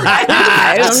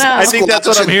 I don't know. I think that's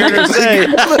what I'm hearing her say.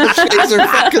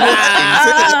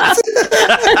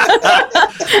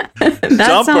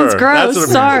 That sounds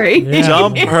gross. Sorry. Yeah.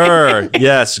 Dump her.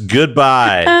 Yes.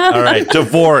 Goodbye. All right.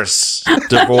 Divorce.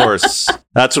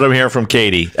 That's what I'm hearing from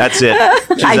Katie. That's it.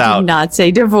 She's out. Did not say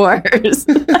divorce.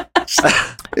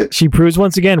 She proves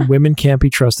once again women can't be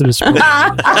trusted as sports.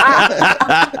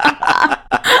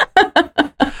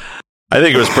 I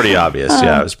think it was pretty obvious.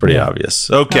 Yeah, it was pretty obvious.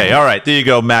 Okay, all right. There you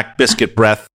go, Mac Biscuit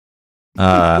Breath.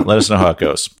 Let us know how it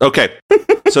goes. Okay,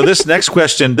 so this next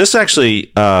question, this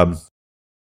actually, actually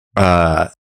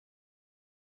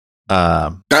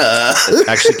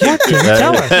came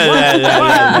tell us.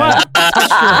 What?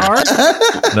 Touched your heart?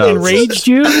 No, enraged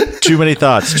you? Too many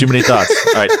thoughts. All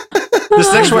right.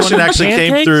 This next question actually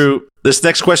came through. This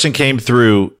next question came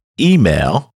through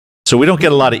email. So we don't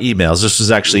get a lot of emails. This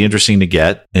was actually interesting to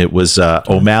get. It was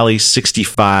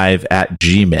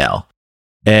O'Malley65@gmail.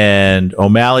 And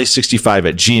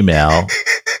O'Malley65@gmail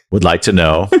would like to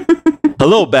know,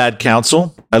 hello, Bad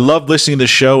Counsel. I love listening to the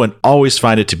show and always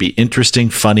find it to be interesting,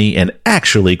 funny, and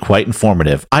actually quite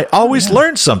informative. I always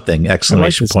learn something!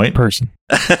 Exclamation point. Person.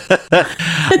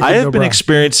 I have been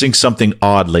experiencing something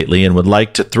odd lately and would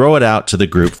like to throw it out to the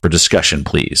group for discussion,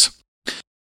 please.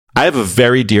 I have a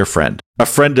very dear friend, a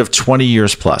friend of 20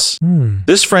 years plus.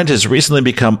 This friend has recently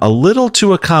become a little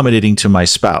too accommodating to my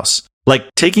spouse,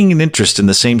 like taking an interest in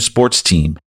the same sports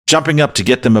team, jumping up to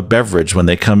get them a beverage when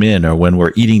they come in or when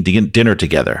we're eating dinner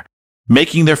together,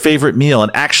 making their favorite meal,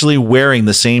 and actually wearing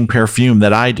the same perfume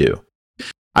that I do.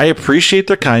 I appreciate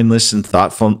their kindness and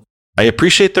thoughtful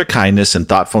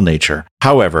nature.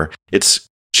 However, it's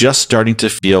just starting to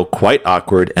feel quite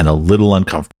awkward and a little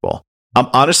uncomfortable. I'm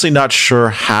honestly not sure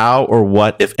how or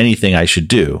what, if anything, I should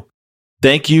do.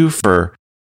 Thank you for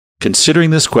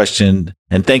considering this question,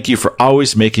 and thank you for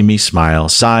always making me smile.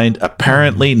 Signed,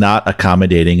 apparently not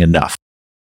accommodating enough.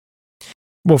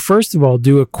 Well, first of all,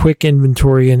 do a quick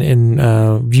inventory and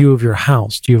view of your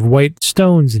house. Do you have white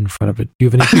stones in front of it? Do you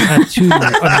have any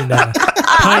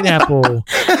pineapple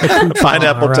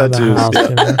tattoos? House,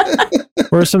 Yeah.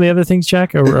 What are some of the other things,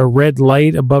 Jack? A red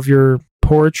light above your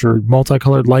porch, or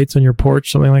multicolored lights on your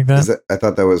porch, something like that? I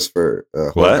thought that was for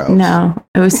what? No,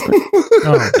 it was.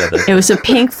 It was a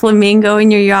pink flamingo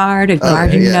in your yard, a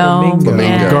garden gnome,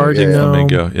 garden gnome,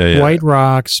 white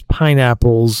rocks,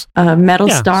 pineapples, a metal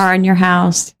star in your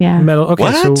house. Yeah, metal. Okay,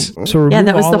 what? so remove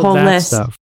that was all the whole of that list.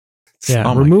 stuff.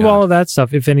 Yeah, remove all of that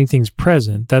stuff if anything's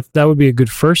present. That would be a good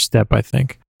first step, I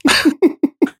think.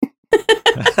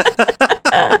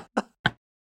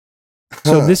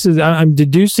 So this is, I'm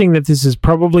deducing that this is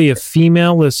probably a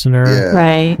female listener,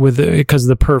 right? Because of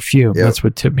the perfume. Yep. That's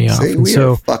what tipped me off. See, and we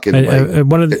so are fucking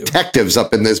one of the detectives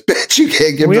up in this bitch. You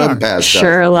can't give them past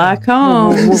Sherlock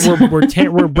Holmes.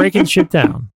 We're breaking shit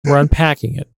down. We're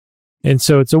unpacking it, and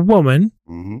so it's a woman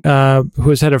who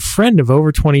has had a friend of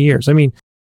over 20 years. I mean,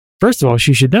 first of all,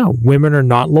 she should know women are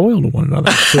not loyal to one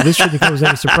another. So this shouldn't come as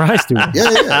any surprise to her. Yeah.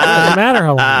 Doesn't matter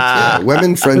how long.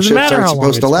 Women friendships aren't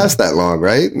supposed to last that long,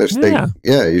 right?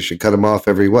 You should cut them off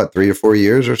every 3 to 4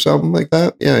 years or something like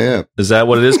that. Yeah. Is that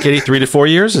what it is, Katie? 3 to 4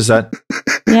 years? Is that?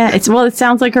 Yeah. It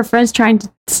sounds like her friend's trying to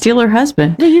steal her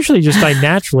husband. They usually just die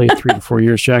naturally at 3 to 4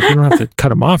 years, Jack. You don't have to cut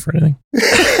them off or anything.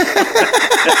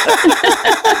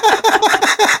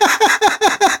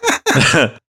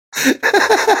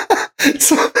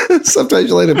 Sometimes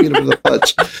you like to beat him to the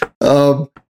punch.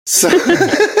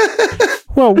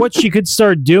 Well, what she could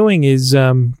start doing is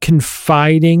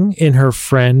confiding in her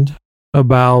friend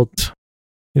about,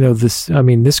 this. I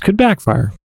mean, this could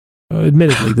backfire.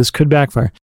 Admittedly, this could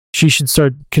backfire. She should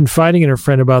start confiding in her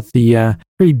friend about the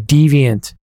very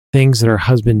deviant things that her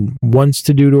husband wants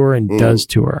to do to her and does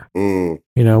to her.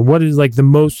 What is like the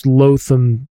most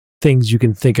loathsome things you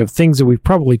can think of, things that we've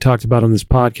probably talked about on this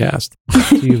podcast.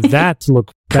 So you have that to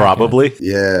look back probably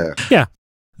at. Yeah.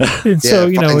 And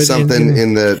so find something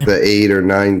in the 8 or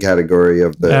 9 category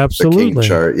of the king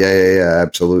chart.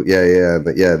 Absolutely.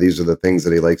 Yeah, these are the things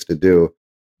that he likes to do.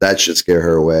 That should scare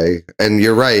her away. And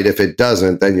you're right, if it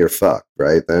doesn't, then you're fucked,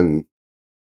 right? Then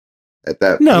at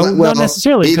that not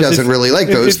necessarily. He doesn't really like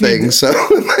those things, so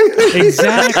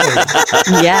exactly.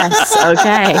 Yes.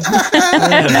 Okay.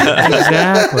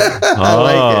 Exactly. I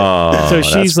like it. So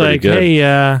she's like,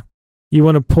 "Hey, you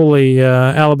want to pull a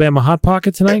Alabama Hot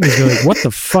Pocket tonight?" And he's like, "What the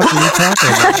fuck are you talking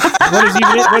about?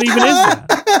 What even is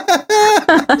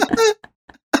that?"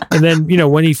 And then,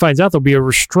 when he finds out, there'll be a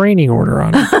restraining order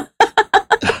on him.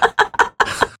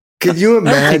 Can you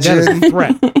imagine? That is a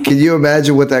threat. Can you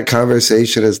imagine what that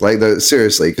conversation is like? Though,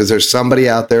 seriously, because there's somebody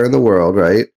out there in the world,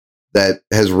 right, that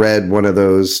has read one of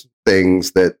those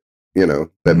things that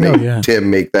make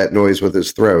Tim make that noise with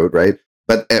his throat, right?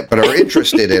 But are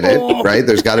interested in it, right?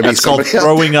 There's got to be That's called somebody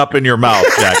throwing up in your mouth,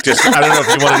 Jack. Just I don't know if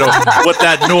you want to know what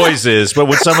that noise is, but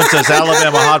when someone says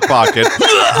Alabama Hot Pocket,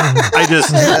 I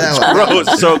just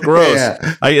it's so gross.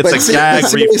 Yeah. It's a gag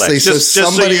reflex. Just so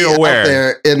you're aware, out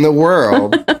there in the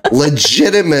world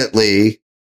legitimately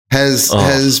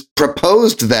has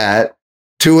proposed that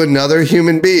to another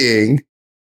human being,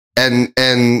 and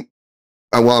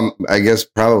well, I guess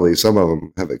probably some of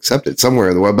them have accepted somewhere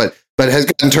in the world, but has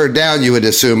gotten turned down, you would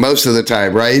assume, most of the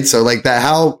time, right? So like that,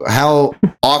 how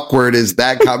awkward is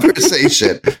that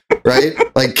conversation, right?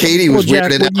 Like Katie was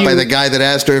weirded out by the guy that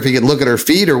asked her if he could look at her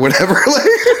feet or whatever.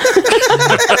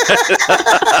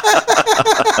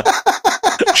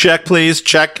 Check, please.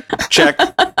 Check.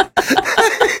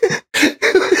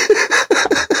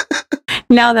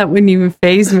 Now that wouldn't even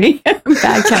faze me.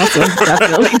 Bad counsel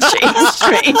definitely changed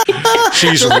me.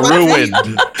 She's ruined.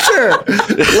 Sure.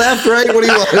 Left, right, what do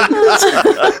you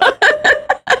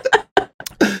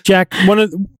want? Jack,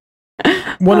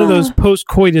 one of those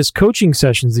post-coitus coaching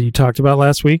sessions that you talked about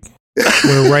last week,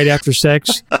 where right after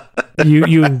sex,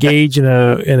 you engage in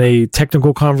a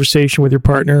technical conversation with your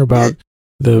partner about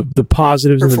the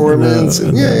positives performance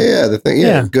and the thing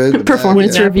good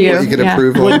performance review you can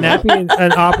improve on. Wouldn't that be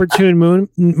an opportune moment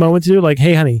to do, like,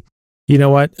 hey honey, you know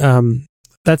what,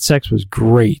 that sex was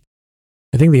great,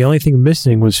 I think the only thing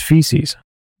missing was feces.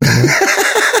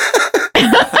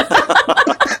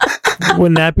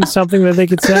 Wouldn't that be something that they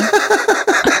could say?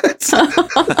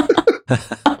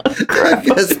 I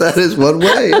guess that is one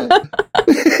way.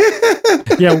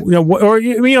 Or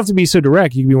you don't have to be so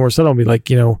direct, you can be more subtle and be like,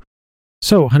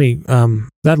 so, honey,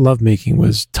 that lovemaking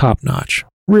was top notch,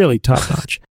 really top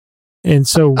notch. And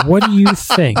so, what do you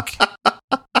think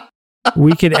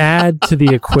we could add to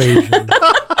the equation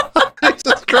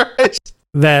Jesus Christ.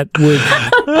 that would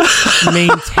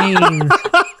maintain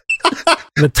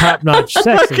the top notch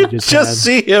sex that we just had?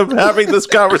 See him having this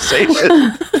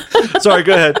conversation. Sorry,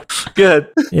 go ahead.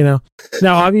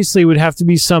 Now obviously it would have to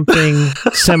be something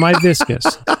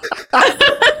semi-viscous.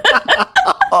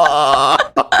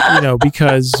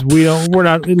 Because we're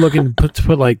not looking to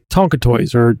put like Tonka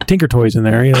toys or Tinker toys in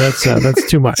there. That's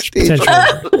too much potentially.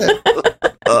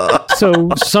 So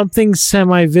something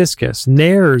semi-viscous.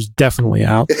 Nair's definitely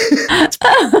out.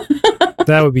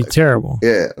 That would be terrible.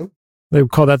 Yeah, they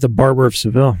would call that the Barber of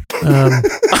Seville.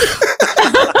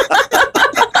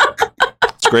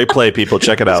 It's great play, people.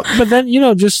 Check it out. But then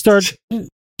just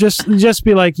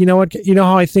be like, you know what? You know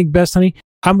how I think best, honey?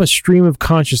 I'm a stream of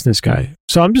consciousness guy.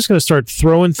 So I'm just going to start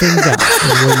throwing things out.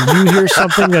 And when you hear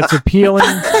something that's appealing,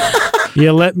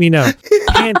 you let me know.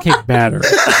 Pancake batter.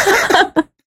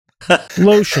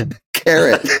 Lotion.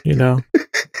 Carrot.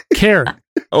 Carrot.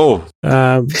 Oh.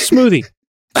 Smoothie.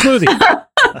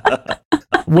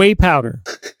 Whey powder.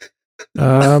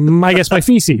 I guess my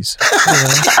feces.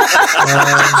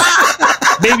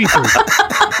 Baby food.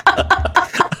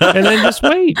 And then just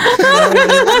wait.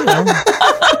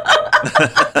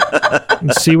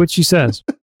 And see what she says.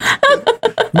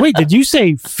 Wait, did you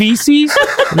say feces?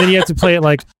 And then you have to play it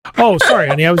like, oh, sorry,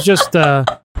 honey, I was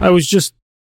just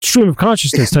stream of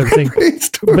consciousness type of thing.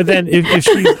 But then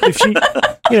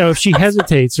if she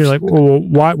hesitates, you're like, well,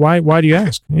 why do you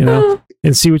ask?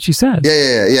 And see what she says.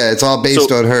 Yeah. It's all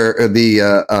based on her her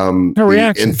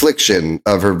reaction, the infliction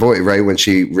of her voice, right? When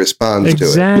she responds to it.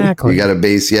 Exactly. You got to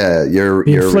base your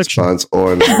response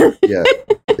on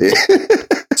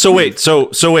So wait.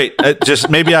 Just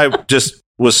maybe I just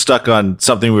was stuck on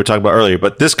something we were talking about earlier,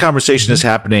 but this conversation is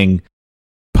happening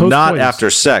not after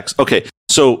sex. Okay.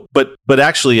 So, but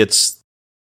actually, it's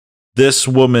this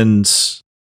woman's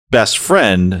best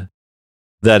friend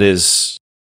that is.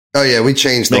 Oh yeah, we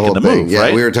changed the whole thing. Move, yeah,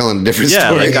 right? We were telling a different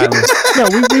story.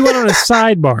 We went on a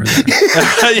sidebar.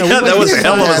 That was a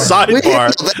hell of a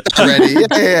sidebar.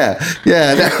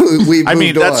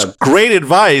 Yeah. That's great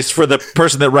advice for the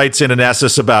person that writes in and asks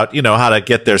us about how to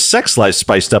get their sex life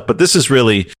spiced up. But this is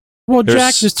really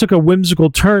Jack just took a whimsical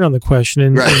turn on the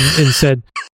question and said,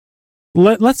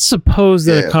 Let's suppose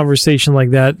that a conversation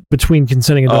like that between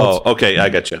consenting adults. Oh, okay, I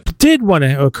got you. Did want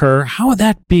to occur? How would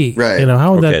that be? Right.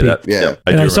 How would that be? Yeah.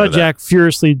 I saw Jack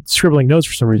furiously scribbling notes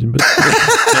for some reason. But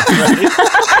let me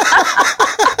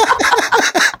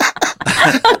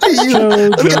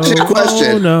ask you a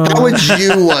question. How would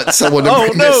you want someone to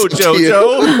bring this to you?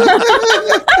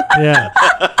 Yeah.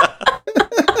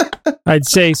 I'd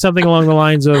say something along the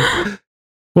lines of,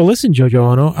 well, listen,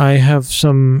 Jojo Ono, I have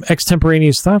some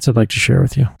extemporaneous thoughts I'd like to share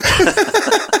with you.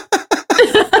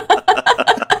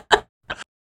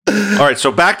 All right,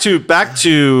 so back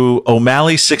to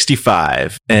O'Malley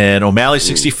 65, and O'Malley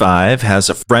 65 has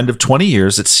a friend of 20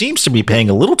 years that seems to be paying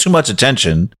a little too much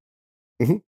attention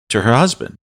to her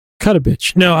husband. Cut a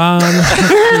bitch. No,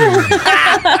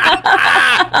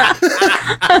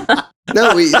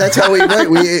 No, that's how we write.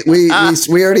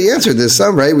 We already answered this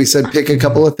some, right? We said pick a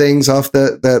couple of things off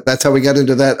the that's how we got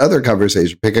into that other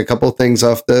conversation. Pick a couple of things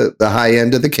off the high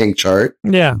end of the kink chart.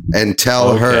 Yeah. And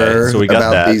tell her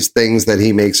about these things that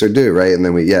he makes her do, right? And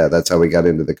then that's how we got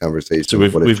into the conversation. So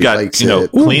we've got,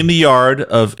 clean the yard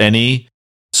of any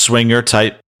swinger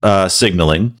type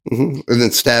signaling. And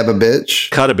then stab a bitch.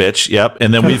 Cut a bitch, yep.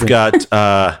 And then we've got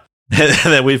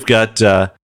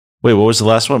wait, what was the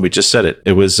last one? We just said it.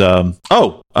 It was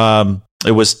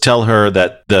it was tell her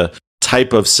that the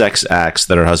type of sex acts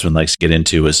that her husband likes to get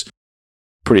into is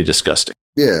pretty disgusting.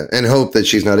 Yeah, and hope that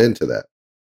she's not into that.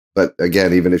 But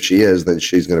again, even if she is, then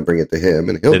she's going to bring it to him,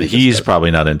 and he's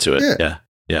probably not into it. Yeah.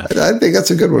 I think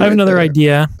that's a good one. I have another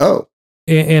idea. Oh,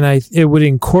 and it would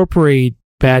incorporate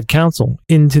bad counsel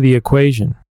into the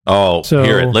equation. Oh, so,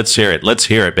 hear it. Let's hear it. Let's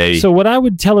hear it, baby. So what I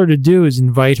would tell her to do is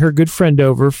invite her good friend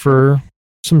over for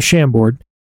some Chambord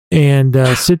and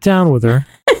sit down with her.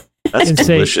 That's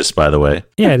delicious, by the way.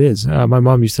 Yeah, it is. My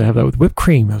mom used to have that with whipped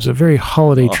cream. It was a very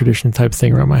holiday tradition type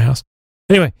thing around my house.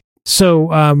 Anyway,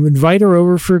 so invite her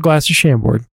over for a glass of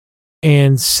Chambord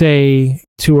and say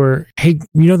to her, hey,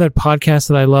 you know that podcast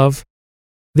that I love?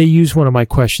 They used one of my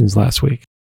questions last week.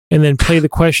 And then play the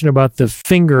question about the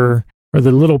finger or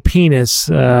the little penis,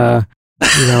 she couldn't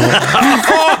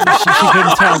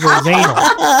tell if it was anal.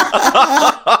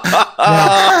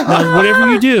 Now, whatever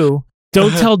you do,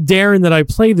 don't tell Darren that I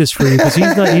played this for you because he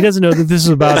doesn't know that this is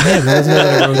about him. He doesn't know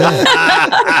that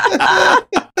I wrote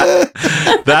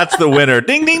it. That's the winner.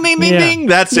 Ding, ding, ding, ding, ding.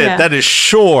 That's it. That is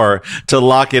sure to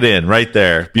lock it in right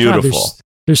there. Beautiful. God,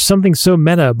 there's something so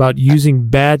meta about using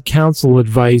bad counsel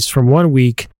advice from one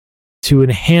week to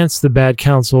enhance the bad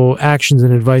counsel actions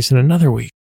and advice in another week.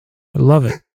 I love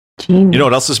it. You know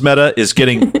what else is meta? Is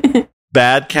getting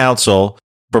bad counsel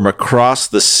from across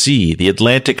the sea, the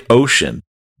Atlantic Ocean,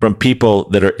 from people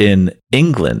that are in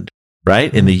England,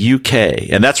 right? In the UK.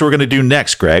 And that's what we're going to do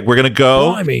next, Greg. We're going to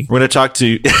go. We're going to talk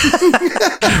to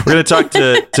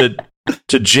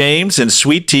to James and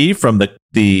Sweet Tea from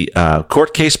the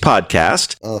Court Case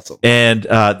Podcast. Awesome. And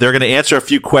they're going to answer a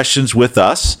few questions with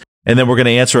us. And then we're going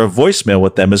to answer a voicemail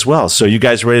with them as well. So you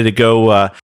guys ready to go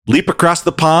leap across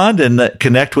the pond and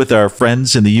connect with our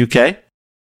friends in the UK?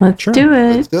 Let's do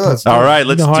it. All right,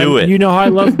 let's do it. You know how I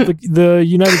love the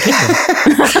United Kingdom.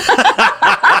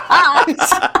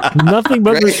 Nothing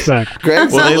but respect.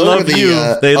 Greg's they love you.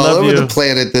 They love all you. over the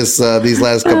planet these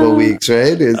last couple of weeks,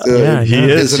 right? He is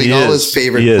visiting all his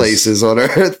favorite places on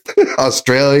Earth.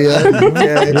 Australia,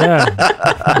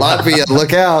 Latvia.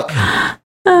 Look out.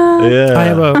 I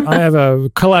have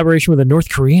a collaboration with a North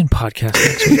Korean podcast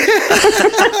next week.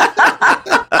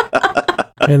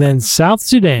 And then South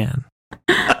Sudan.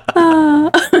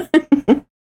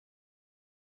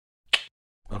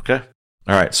 Okay.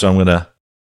 All right. So I'm gonna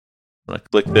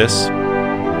click this.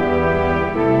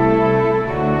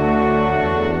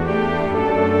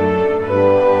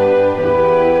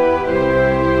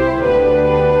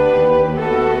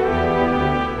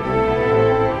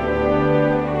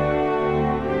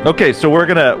 Okay, so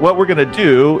what we're gonna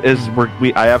do is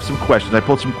I have some questions. I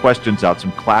pulled some questions out,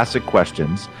 some classic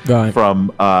questions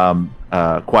from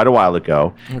quite a while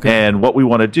ago. Okay. And what we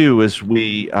want to do is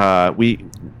we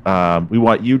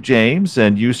want you, James,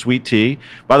 and you, Sweet Tea.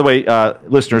 By the way,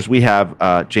 listeners, we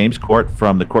have James Court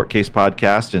from the Court Case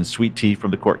Podcast and Sweet Tea from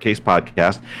the Court Case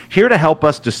Podcast here to help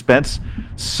us dispense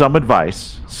some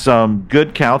advice, some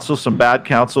good counsel, some bad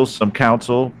counsel, some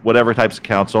counsel, whatever types of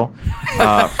counsel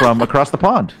from across the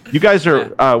pond. You guys are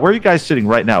where are you guys sitting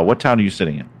right now? What town are you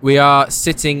sitting in? We are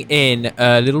sitting in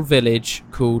a little village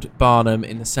called Barnum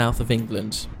in the south of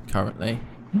England currently.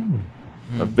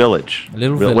 A village. A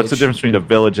little village. What's the difference between a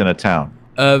village and a town?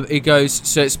 It goes,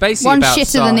 so it's basically one about shitter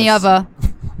size. than the other.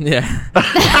 Yeah.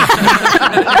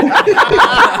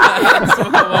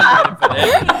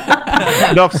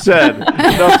 Enough said.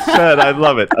 I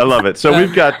love it. So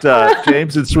we've got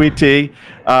James and Sweet Tea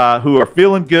who are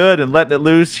feeling good and letting it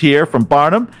loose here from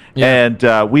Barnum. Yeah.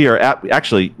 And we are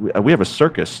we have a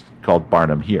circus called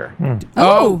Barnum here.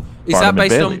 Oh, is Barnum that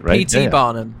based Bailey, on right? P.T.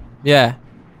 Barnum? Yeah.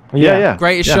 Yeah.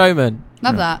 Greatest Showman.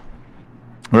 Love that.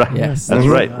 Right. Yes, that's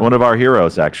right. One of our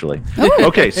heroes, actually.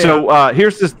 Okay, so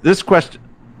here's this question.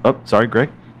 Oh, sorry,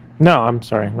 Greg. No, I'm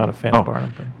sorry. I'm not a fan of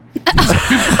Barnum.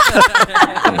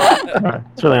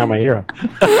 It's really not my hero.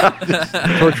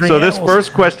 So this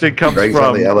first question comes Greg's from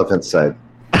on the elephant side.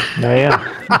 I am.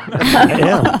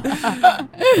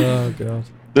 Oh god.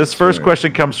 This first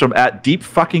question comes from at Deep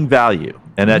Fucking Value,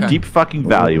 and at Deep Fucking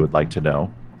Value would like to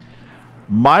know: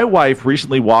 my wife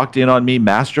recently walked in on me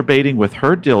masturbating with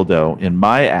her dildo in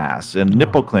my ass and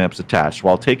nipple clamps attached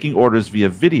while taking orders via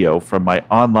video from my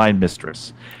online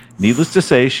mistress. Needless to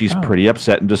say, she's pretty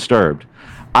upset and disturbed.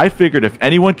 I figured if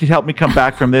anyone could help me come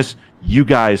back from this, you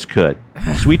guys could.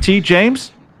 Sweet Tea,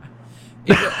 James?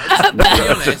 To be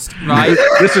honest, right?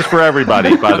 This is for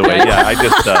everybody, by the way. Yeah, I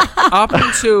just up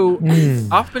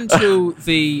until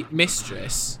the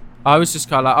mistress, I was just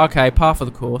kind of like, okay, par for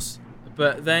the course.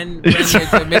 But then when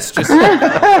the mistress, all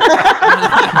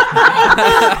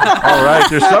right.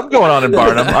 There's something going on in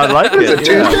Barnum. I like it.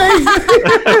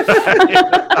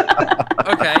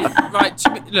 Okay, right.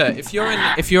 Look, if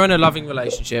you're in a loving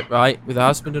relationship, right, with a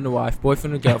husband and a wife,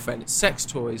 boyfriend and girlfriend, sex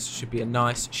toys should be a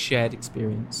nice shared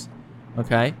experience.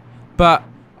 Okay, but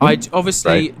I'd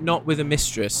obviously not with a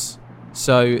mistress.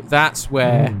 So that's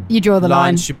where you draw the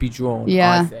line. Should be drawn.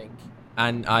 Yeah. I think,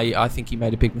 and I think he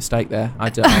made a big mistake there. I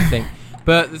think.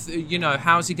 But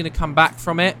how's he going to come back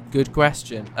from it? Good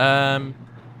question.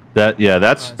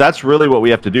 That's really what we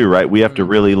have to do, right? We have to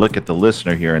really look at the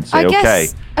listener here and say,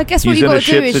 I guess what you got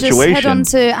to do is situation. just head on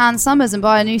to Ann Summers and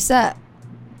buy a new set.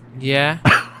 Yeah,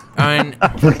 I mean,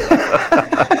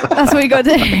 that's what you got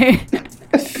to do.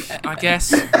 I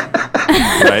guess.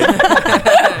 Right.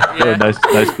 Yeah. Nice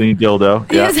clean dildo.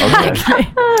 Yeah. Exactly. Okay.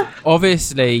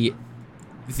 Obviously,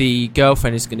 the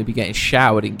girlfriend is going to be getting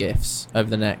showered in gifts over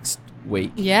the next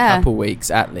week. Yeah. Couple weeks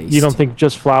at least. You don't think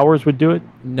just flowers would do it?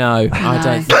 No, I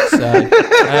don't think so.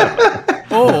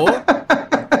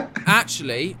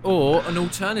 Or an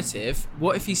alternative,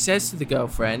 what if he says to the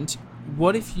girlfriend,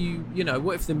 what if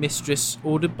what if the mistress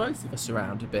ordered both of us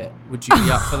around a bit? Would you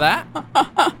be up for that?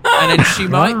 And then she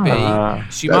might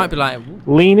be like,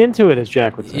 lean into it, as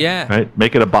Jack would say. yeah. Right.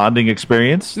 Make it a bonding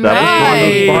experience.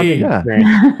 Hey. Bonding experience.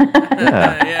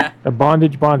 Yeah. A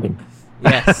bonding.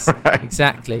 Yes,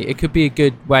 exactly. It could be a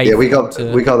good way. Yeah, we call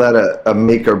that a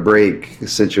make or break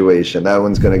situation. That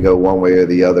one's going to go one way or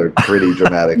the other pretty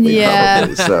dramatically.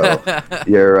 Yeah. Probably. So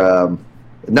you're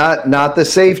not the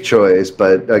safe choice,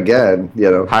 but again,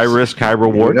 high risk, high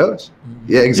reward. Who knows?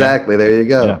 Yeah, exactly. There you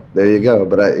go. Yeah. There you go.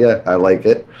 But I like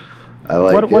it.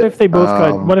 What if they both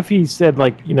got? What if he said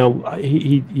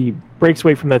he breaks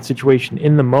away from that situation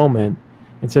in the moment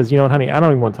and says, honey, I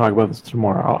don't even want to talk about this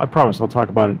tomorrow. I promise I'll talk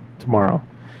about it tomorrow.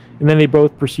 And then they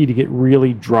both proceed to get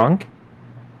really drunk.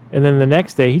 And then the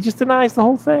next day, he just denies the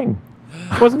whole thing.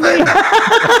 It wasn't me.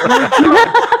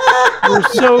 We're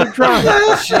so drunk.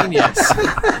 Genius.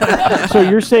 So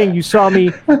you're saying you saw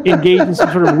me engage in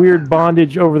some sort of weird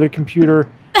bondage over the computer,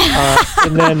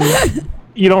 and then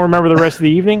you don't remember the rest of the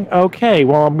evening? Okay,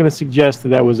 well, I'm going to suggest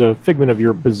that was a figment of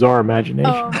your bizarre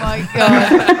imagination. Oh, my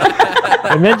God.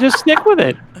 And then just stick with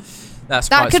it. That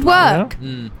could smart.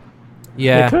 work.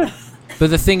 Yeah. It could. But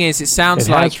the thing is, it sounds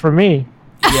It like has for me.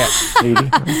 Yeah.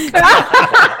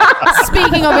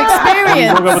 Speaking of I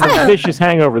experience. woke up with a vicious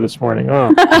hangover this morning.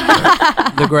 Oh,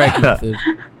 the Greg method.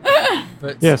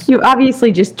 But yes. You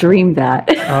obviously just dreamed that.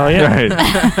 Oh, yeah. Right.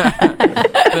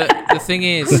 But the thing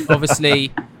is,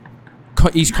 obviously,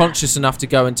 he's conscious enough to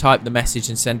go and type the message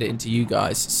and send it into you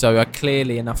guys. So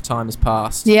clearly enough time has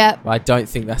passed. Yeah. I don't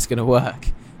think that's going to work.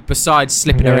 Besides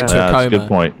slipping her into a That's coma. a good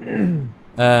point.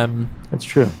 That's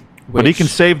true. But he can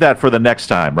save that for the next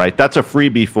time, right? That's a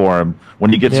freebie for him when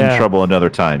he gets in trouble another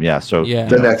time. Yeah. So Yeah.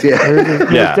 The next, There's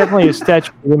definitely a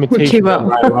statute of limitation.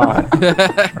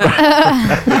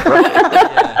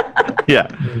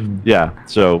 Yeah.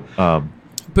 So,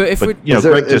 but if we,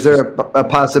 is there a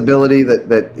possibility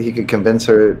that he could convince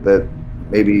her that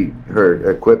maybe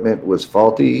her equipment was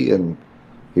faulty and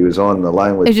he was on the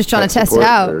line with He's just trying to tech test it support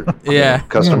out. or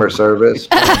customer service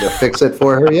trying to fix it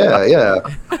for her? Yeah.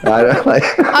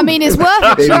 I mean, it's worth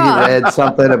a maybe try. you read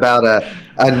something about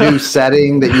a new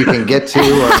setting that you can get to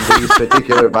on these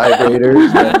particular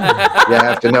vibrators. You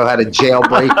have to know how to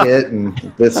jailbreak it, and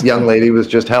this young lady was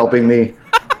just helping me,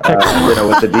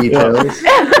 with the details.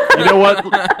 You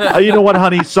know what,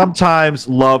 honey? Sometimes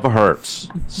love hurts.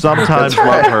 Sometimes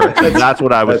love hurts, and that's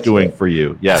what I was doing for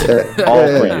you. Yes, all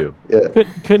for you. Yeah.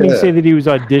 Couldn't he say that he was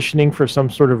auditioning for some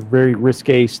sort of very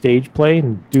risque stage play,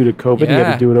 and due to COVID, he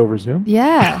had to do it over Zoom?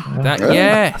 Yeah.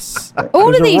 yes.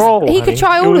 All of these. He could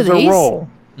try all of these. Role.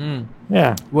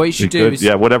 Yeah. What you should Be do good. is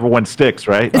Yeah, whatever one sticks,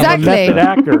 right? Exactly. Method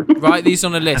actor. write these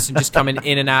on a list and just coming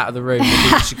in and out of the room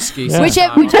with each excuse. Yeah.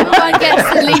 Whichever one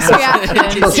gets the least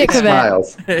reaction, stick with it.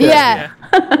 Smiles. Yeah.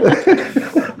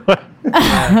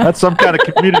 That's some kind of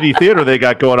community theater they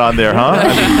got going on there, huh?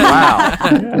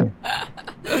 I mean, wow.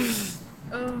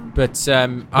 But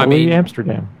I mean,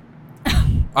 Amsterdam.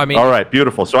 I mean, All right,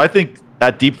 beautiful. So I think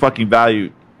at Deep Fucking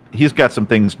Value, he's got some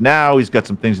things now. He's got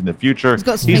some things in the future. He's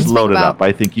got some things to think loaded about. up.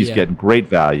 I think he's Yeah. getting great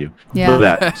value. Yeah. Look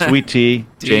at that. Sweet Tea,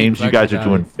 James, you guys are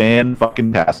fucking doing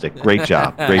fan-fucking-tastic. Great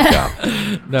job. Great job.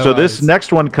 no So this worries.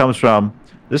 next one comes from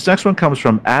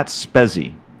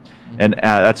 @Spezzy. And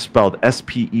that's spelled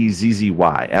Spezzy,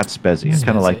 @Spezzy. I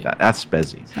kind of like that,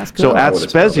 @Spezzy. That's So cool.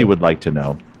 @Spezzy would like to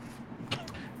know,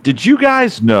 did you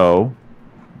guys know,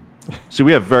 so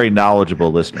we have very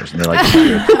knowledgeable listeners, and they're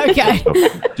like, Okay. so,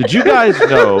 did you guys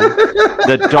know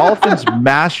that dolphins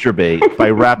masturbate by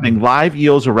wrapping live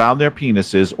eels around their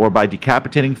penises or by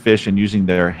decapitating fish and using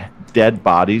their dead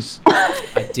bodies?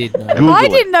 I did know. Google I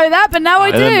it. didn't know that, but now I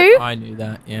And then- do. I knew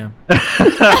that. Yeah.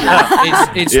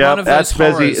 it's Yeah, one of those Spezzy.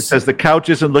 It horrors. says the couch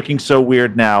isn't looking so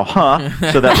weird now, huh?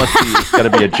 So that must be got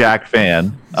to be a Jack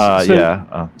fan.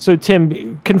 So- So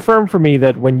Tim, confirm for me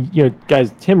that when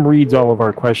guys, Tim reads all of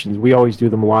our questions. We always do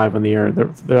them live on the air.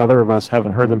 The other of us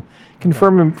haven't heard them.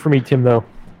 Confirm for me, Tim, though,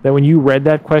 that when you read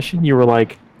that question, you were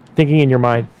like thinking in your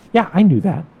mind, "Yeah, I knew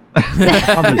that."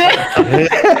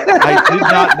 I did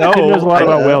not know. Tim knows a lot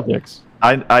about whale dicks.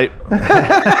 I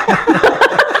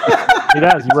He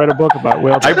does. He read a book about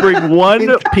whale I dicks. bring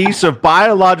one piece of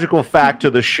biological fact to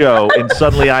the show, and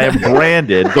suddenly I am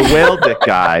branded the whale dick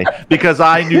guy because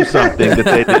I knew something that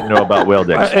they didn't know about whale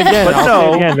dicks. Again, But I'll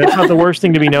no. say again, that's not the worst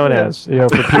thing to be known as. For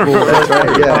people. That's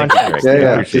right. Yeah. Context. Yeah. I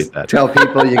Yeah. appreciate Just that. tell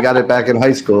people you got it back in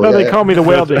high school. No, Yeah, they yeah. call me the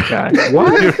whale dick guy.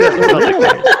 What?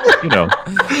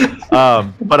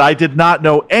 But I did not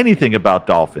know anything about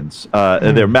dolphins.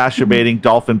 They're masturbating,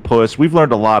 dolphin puss. We've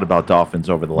learned a lot about dolphins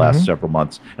over the last several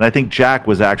months, and I think Jack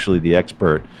was actually the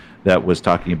expert that was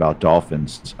talking about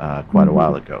dolphins quite a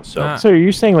while ago. So So are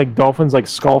you saying like dolphins like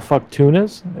skull fuck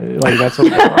tunas? Like that's what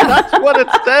that's what it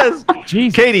says.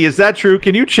 Jesus. Katie, is that true?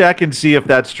 Can you check and see if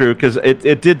that's true? Because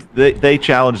it did. They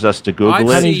challenged us to Google I've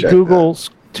it. seen- Honey, Google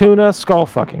tuna skull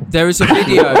fucking. There is a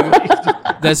video.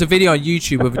 There's a video on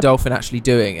YouTube of a dolphin actually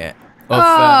doing it. Of,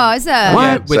 Oh, is there? yeah,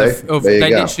 What? with See? of, There you they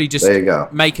go. literally just There you go.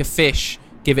 make a fish,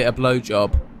 give it a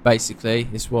blowjob. Basically,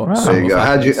 is what. Wow. sort There you of go.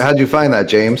 happens. How'd you find that,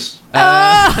 James?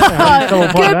 Double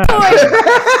point Good that. point.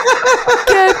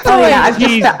 Good Oh point. yeah,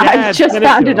 Jeez, I've Dad, just send it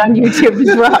found to it on YouTube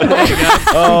as well.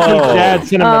 Oh, Dad,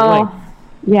 send him a link. Oh,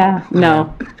 yeah,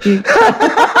 no.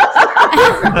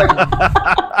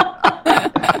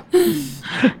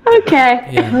 Okay.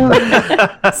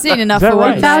 Yeah. Seen enough Is that for right?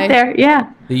 one It's out day. there, yeah.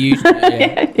 The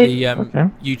Okay.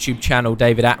 YouTube channel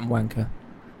David Attenwanker.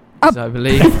 Oh. As I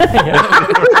believe.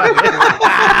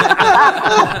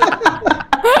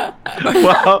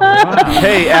 well,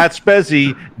 hey,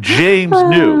 @Spezzy, James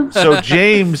knew. So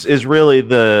James is really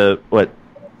the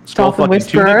skull Dolphin fucking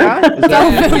tuna whisperer. guy? Is that-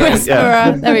 Dolphin Yeah.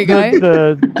 whisperer. There we go.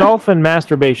 The dolphin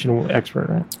masturbation expert,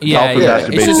 right? Yeah, Dolphin yeah.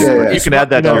 masturbation. It's just, Yeah, yeah. You it's can add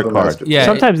that to your Dolphin card. masturbation. Yeah.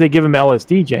 Sometimes they give him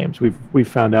LSD, James. We've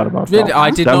found out about Really, dolphins.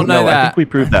 I did not know I that. think we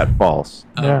proved that false.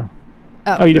 Yeah.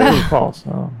 Oh, you did prove false.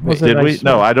 Oh, wasn't Did it we? nice?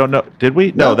 No, I don't know. Did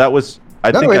we? No, No. that was. I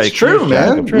No, think it's true,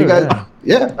 man. True, You guys,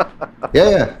 yeah.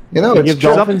 yeah. You know, They it's give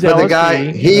true. dolphins But the LSD guy,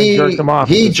 and he then jerk them off.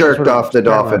 he It's jerked sort of off the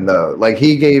dolphin experiment. though. Like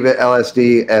he gave it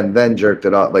LSD and then jerked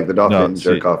it off. Like the dolphin No, see-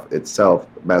 jerk off itself,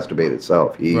 masturbate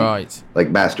itself. He Right.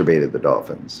 like masturbated the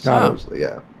dolphins. Got it. Supposedly,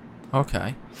 yeah.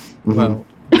 Okay. Mhm. Well,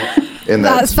 In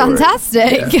that That's story.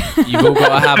 fantastic. you've all got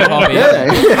to have a hobby.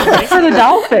 haven't you? Yeah, For the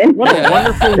dolphin. What a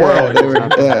wonderful yeah, world. they were-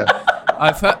 yeah.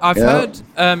 I've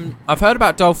Yeah. heard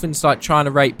about dolphins like trying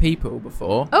to rape people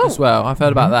before Oh. as well. I've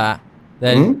heard about that.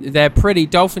 Hmm? They're pretty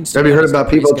dolphins. to Have be you heard honest, about are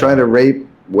pretty people trying to rape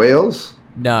whales?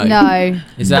 No. No.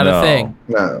 Is that No. a thing?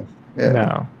 No. Yeah.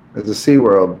 No. It's a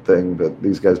SeaWorld thing, but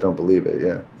these guys don't believe it.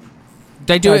 Yeah.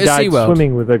 They do it at died SeaWorld.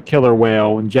 swimming with a killer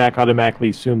whale, and Jack automatically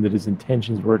assumed that his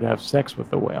intentions were to have sex with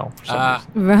the whale. For some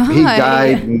reason. Right. He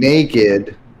died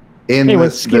naked in He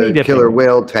went skinny the dipping. killer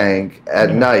whale tank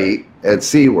at night at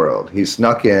SeaWorld. He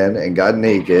snuck in and got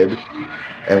naked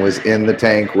and was in the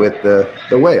tank with the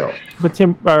whale.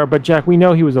 But Jack, we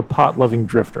know he was a pot-loving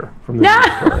drifter from the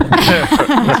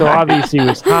story. And so obviously he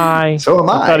was high. So am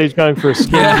I. Thought he was going for a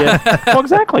skin dip. Well,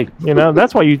 exactly.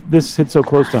 That's why this hit so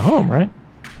close to home, right?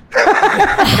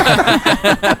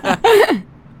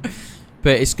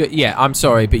 But it's good. Yeah, I'm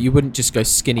sorry, but you wouldn't just go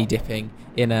skinny dipping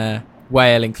in a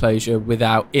whale enclosure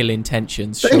without ill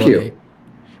intentions. Thank surely. you.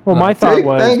 Well, my thought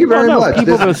was, thank you very much.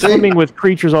 People This- go swimming with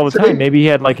creatures all the time. Maybe he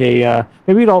had like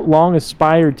maybe he'd long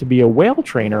aspired to be a whale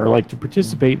trainer, or like to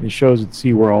participate in the shows at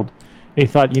SeaWorld. And he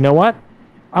thought, you know what?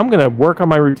 I'm going to work on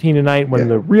my routine tonight. When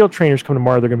the real trainers come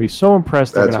tomorrow, they're going to be so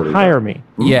impressed they're That's going to what he hire thought. me.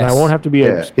 Yes. And I won't have to be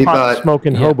Yeah. a pot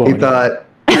smoking hobo. He anymore. thought,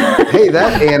 hey,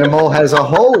 that animal has a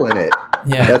hole in it.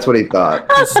 Yeah. That's what he thought.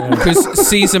 Because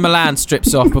Caesar Milan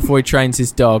strips off before he trains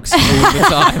his dogs all the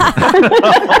time.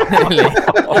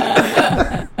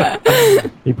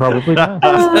 He probably does.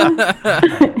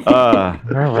 Well,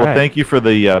 right. thank you for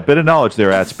the bit of knowledge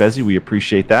there, Atsbezzy. We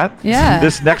appreciate that. Yeah.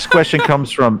 This next question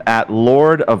comes from at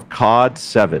Lord of Cod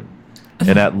 7,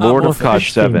 and at Lord of Cod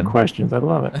Fish-themed 7. questions. I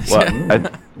love it.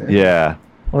 Well, yeah,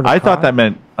 Lord of I thought Cod. that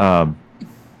meant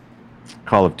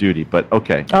Call of Duty, but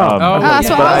okay. that's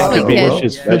what I was could be- thinking.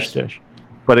 Fish dish.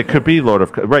 But it could be Lord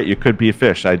of right. It could be a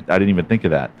fish. I didn't even think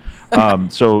of that.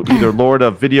 So either Lord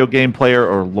of video game player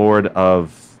or Lord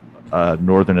of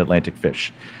Northern Atlantic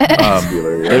fish.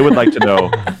 They would like to know.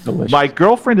 Delicious. My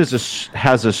girlfriend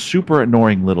has a super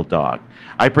annoying little dog.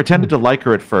 I pretended to like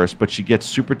her at first, but she gets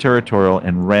super territorial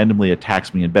and randomly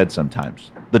attacks me in bed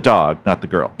sometimes. The dog, not the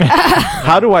girl.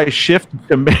 How do I shift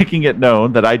to making it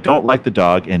known that I don't like the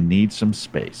dog and need some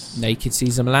space? Naked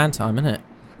Caesar Milan time, isn't it?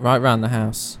 Right round the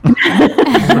house. Sorting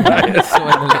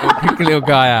the little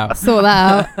guy out. Sort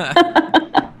that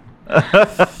out.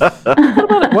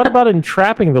 What about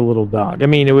entrapping the little dog? I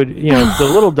mean, it would, the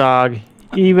little dog,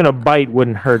 even a bite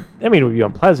wouldn't hurt. I mean, it would be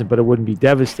unpleasant, but it wouldn't be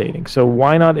devastating. So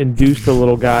why not induce the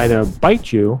little guy to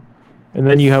bite you, and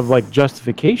then you have like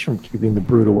justification for keeping the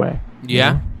brute away?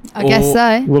 Yeah. I guess Or- so.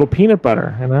 A little peanut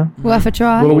butter, Worth a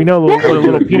try. Well, we know what a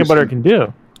little peanut butter can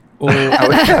do.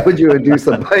 How would you induce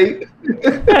a bite?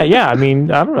 Yeah. I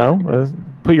mean, I don't know.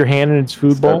 Put your hand in its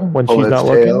food bowl when Pull she's its not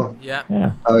tail. looking. Yeah.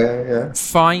 Yeah. Oh, yeah.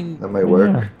 Find That might work.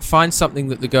 Yeah. find something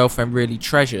that the girlfriend really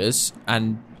treasures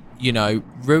and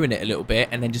ruin it a little bit,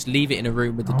 and then just leave it in a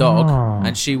room with the dog, Oh.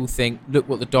 and she will think, look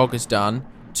what the dog has done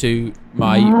to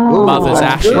my mother's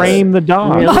that's ashes. good. Frame the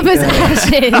dog. Mother's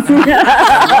ashes.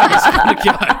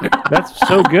 That's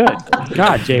so good.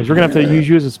 God, James, we're gonna have to use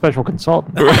you as a special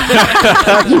consultant.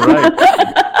 That's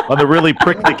right. On the really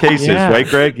prickly cases, Yeah. right,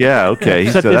 Greg? Yeah, okay.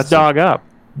 Set So this that's dog up.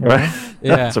 right.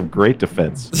 Yeah. That's some great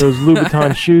defense. Those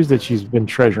Louboutin shoes that she's been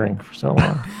treasuring for so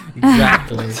long.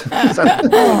 Exactly.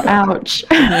 Oh, ouch.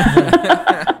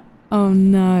 Oh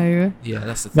no. Yeah,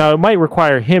 that's the thing. Now, it might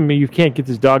require him. You can't get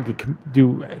this dog to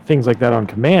do things like that on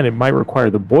command. It might require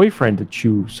the boyfriend to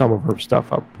chew some of her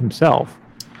stuff up himself.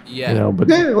 Yeah. But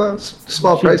Yeah, well, it's a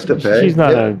small price to pay. she's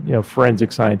not Yeah. a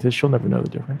forensic scientist. She'll never know the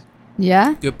difference.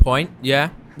 Yeah. Good point. Yeah.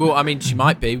 Well, I mean, she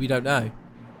might be. We don't know.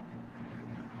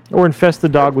 Or infest the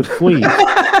dog with fleas.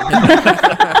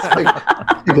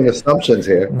 Making assumptions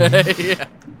here.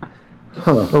 Yeah.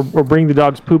 or bring the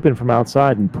dog's poop in from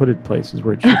outside and put it places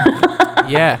where it should be.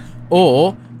 Yeah.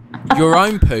 Or your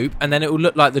own poop, and then it will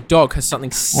look like the dog has something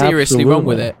seriously wrong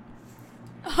with it.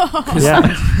 Yeah.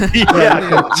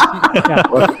 Yeah.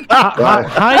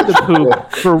 Hide the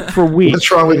poop for weeks.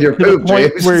 What's wrong with your To the poop,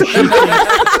 point James? where she thinks,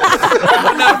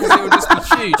 Well, no, because it will just be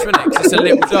huge, wouldn't it? 'Cause it's a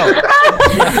little dog.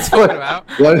 What are you talking about?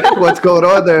 What's going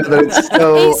on there that it's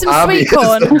so Eat some obvious sweet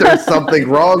corn. that there's something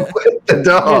wrong with the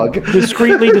dog?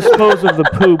 discreetly dispose of the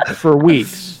poop for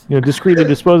weeks. Discreetly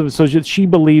dispose of it so that she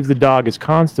believes the dog is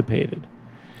constipated.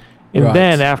 And Right.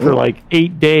 then after like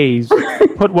 8 days,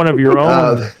 put one of your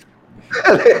own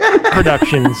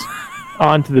productions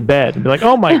onto the bed and be like,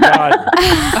 oh my God,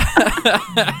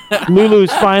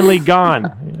 Lulu's finally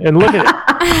gone. And look at it.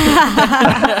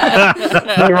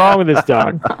 What's wrong with this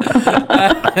dog?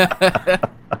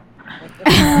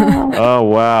 Oh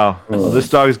wow! Well, this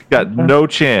dog's got no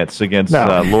chance against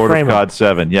No, Lord frame of him. God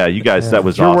 7. Yeah, you guys, that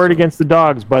was It's your awesome. word against the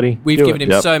dogs, buddy. We've Do given it.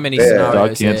 him Yep. so many Yeah. scenarios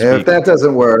Dog can't here. And if that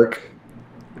doesn't work,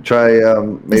 try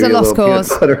maybe a a lost little cause.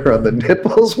 peanut butter on the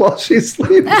nipples while she's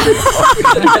sleeping.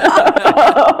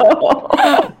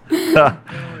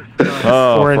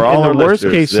 Oh, Or in for all the our worst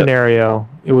listeners, case yeah. scenario,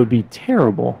 it would be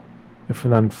terrible if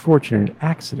an unfortunate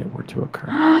accident were to occur.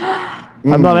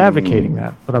 I'm not advocating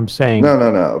that, but I'm saying No,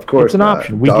 of course It's an not.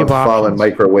 option. We Dogs give fall in options.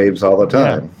 microwaves all the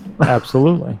time.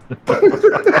 absolutely.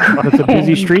 That's a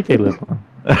busy street they live on.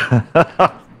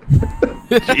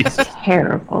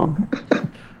 Terrible.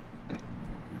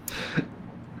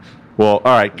 Well,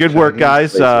 all right, good work,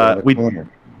 guys.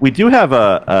 We do have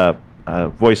a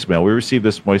voicemail. We received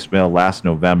this voicemail last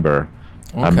November.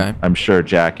 Okay. I'm sure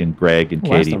Jack and Greg and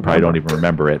Katie probably don't even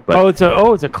remember it. But it's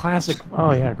a classic.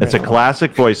 Oh yeah, it's a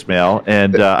classic voicemail,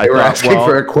 and I They were thought, asking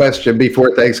for a question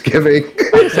before Thanksgiving.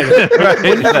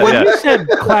 When you said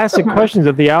classic questions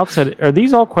at the outset, are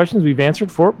these all questions we've answered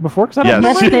before? Because I don't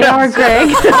Yes. remember. They are, Greg.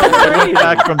 I went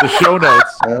back from the show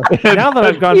notes. Now that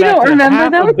I've gone You back don't to remember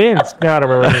half those? of Vince, no, I don't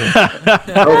remember.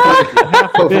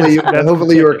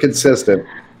 hopefully you were consistent.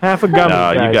 Half a gummy,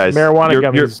 No, you guys, marijuana you're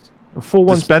gummies. A full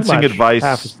one's too Dispensing much. advice.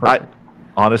 Half is perfect.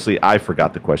 Honestly, I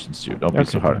forgot the questions too. Don't be Okay,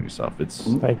 so hard fine. on yourself. It's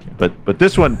Thank you. but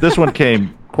this one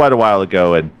came quite a while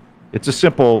ago, and it's a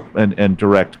simple and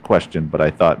direct question. But I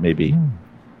thought maybe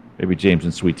James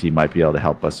and Sweet Tea might be able to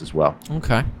help us as well.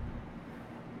 Okay.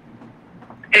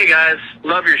 Hey guys,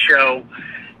 love your show.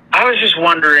 I was just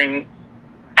wondering,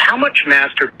 how much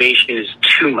masturbation is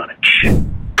too much?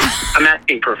 I'm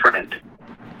asking for a friend.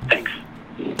 Thanks.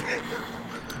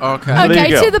 Okay. There Okay,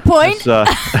 you go. to the point.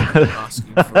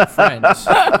 Asking for a friend.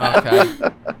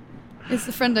 Okay. Is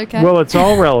the friend okay? Well, it's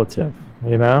all relative,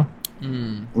 you know.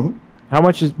 How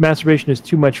much is masturbation is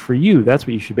too much for you? That's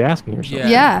what you should be asking yourself.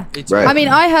 Yeah. It's Right. I mean,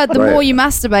 I heard the Right. more you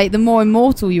masturbate, the more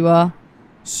immortal you are.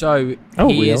 So Oh,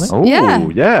 he really? is. Oh, Yeah.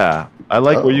 yeah. I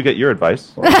like where you get your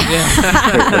advice. There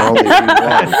can only be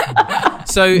one.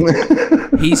 So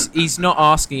he's not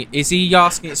asking. Is he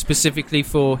asking it specifically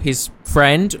for his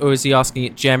friend, or is he asking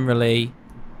it generally,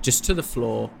 just to the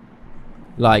floor?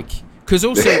 Like, because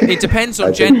also it depends on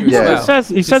I think- gender yeah. as well.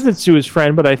 He says it's to his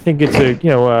friend, but I think it's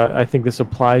I think this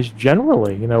applies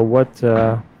generally. You know what?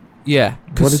 Yeah.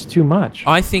 What 'cause is too much?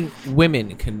 I think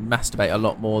women can masturbate a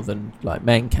lot more than like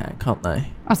men can, can't they?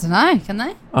 I don't know, can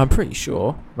they? I'm pretty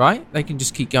sure, right? They can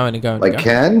just keep going and going. Like and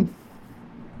Ken?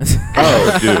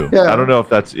 Oh, dude. Yeah. I don't know if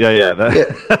that's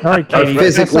That, All right, Katie.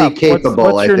 physically what's up? capable,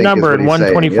 What's I your think, is number what in he's one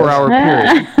saying, 24-hour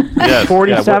period? yes.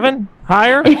 47?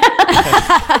 Higher?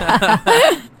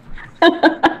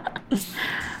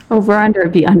 Over under,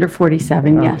 it'd be under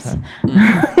 47, yes.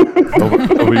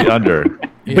 Over under.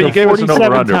 Yeah. But you gave us an 47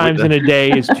 over under. times in a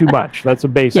day is too much. That's a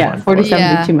baseline. Yeah, 47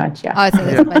 Yeah. would be too much, yeah. I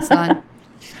think that's a baseline.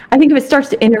 I think if it starts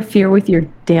to interfere with your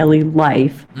daily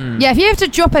life, Yeah, if you have to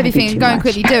drop everything too and go and much.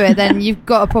 quickly do it, then you've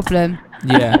got a problem.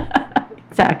 Yeah.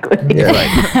 exactly.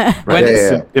 Yeah. When Yeah,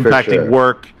 it's yeah, for Impacting sure.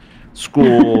 work,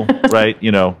 school, right?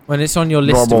 You know, when it's on your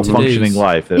list normal of to-dos. functioning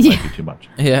life, that might be too much.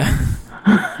 Yeah.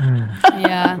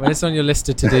 Yeah. When it's on your list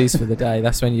of to-dos for the day,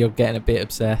 that's when you're getting a bit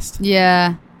obsessed.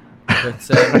 Yeah. But,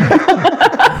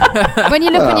 When you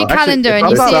look on your Actually, calendar and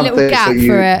you some see a little things gap that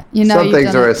for it, you know some you've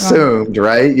things done are it wrong. assumed,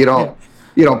 right? You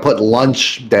don't put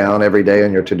lunch down every day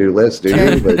on your to-do list, do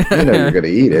you? But you know you're going to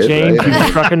eat it, James, right? you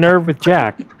struck a nerve with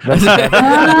Jack.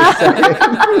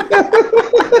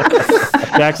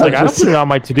 Jack's like, I don't put it on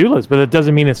my to-do list, but it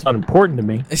doesn't mean it's not important to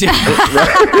me.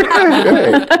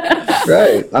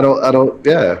 Right. I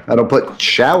don't put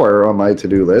shower on my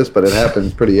to-do list, but it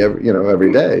happens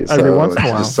every day. So Every once in a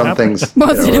it's while. just some Happens. things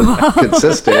Once in a while.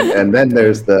 consistent, and then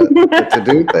there's the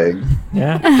to-do thing.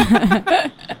 Yeah.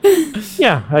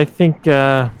 Yeah, I think.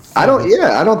 I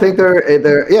don't think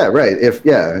they're right. If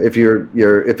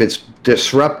it's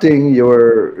disrupting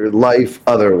your life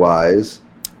otherwise,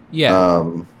 yeah.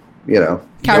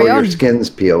 Carry your on. skin's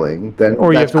peeling, then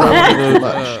Or you have that's to wear probably one too of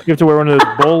much. those. You have to wear one of those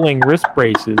bowling wrist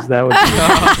braces. That would.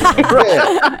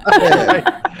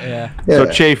 Yeah. So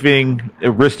chafing,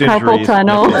 wrist Carpal injuries.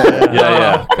 tunnel.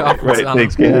 Yeah. Carpal Right. tunnel.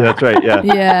 Thanks, Katie. That's right. Yeah.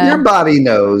 Yeah. Your body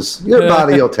knows. Your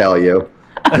body will tell you.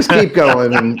 Just keep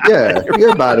going, and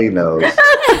your body knows.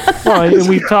 Well, and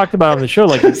we've talked about on the show,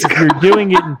 like if you're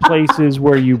doing it in places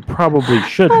where you probably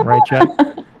shouldn't, right, Jack?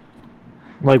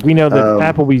 Like we know that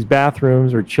Applebee's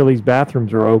bathrooms or Chili's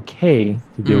bathrooms are okay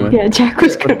to do it. Yeah, Jack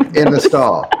was good. In the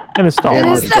stall. In a stall. In the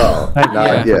right. stall. Thank you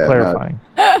Not, for clarifying.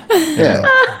 yeah.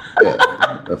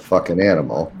 A fucking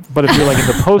animal. But if you're like at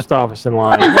the post office in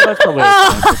line, well, that's probably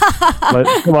expensive. But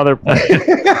some other place,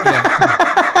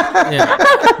 Yeah.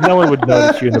 no one would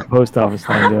notice you in the post office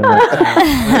line doing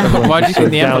it. Why do you think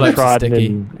the envelope's are Downtrodden sticky?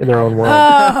 in their own world.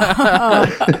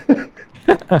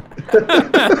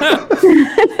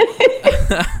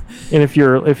 And if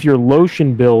your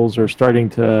lotion bills are starting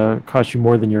to cost you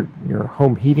more than your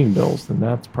home heating bills, then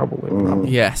that's probably a problem.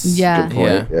 Yes. Yeah. Good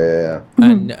point. Yeah. Yeah.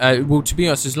 And well, to be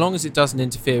honest, as long as it doesn't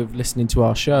interfere with listening to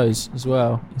our shows as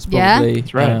well, it's Yeah. probably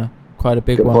That's right. quite a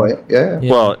big Good one. point. Yeah. Yeah.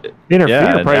 Well, Interfere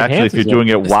yeah, and probably actually, if you're enhances doing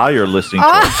it while you're listening to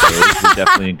our shows, we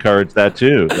definitely encourage that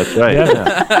too. That's right.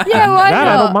 Yeah. Yeah, why That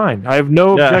I not? don't mind. I have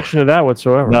no Yeah. objection to that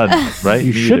whatsoever. None, right?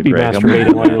 You Me should either, be Greg. I'm masturbating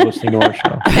with while you're listening to our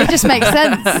show. It just makes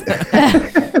sense.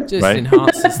 Just Right.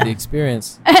 enhances the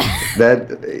experience.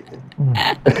 That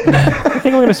I think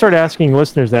I'm going to start asking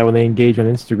listeners that when they engage on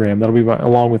Instagram. That'll be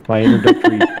along with my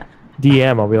introductory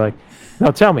DM. I'll be like,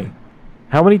 now tell me,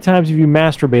 how many times have you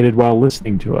masturbated while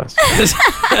listening to us?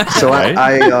 So I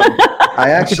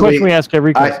That's a question we ask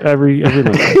every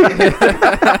listener.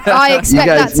 I expect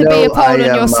that to be a poll on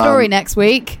your story next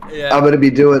week. Yeah. I'm going to be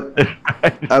doing.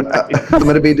 I'm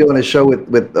going to be doing a show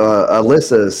with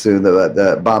Alyssa soon.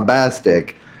 The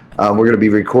Bombastic. We're going to be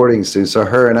recording soon. So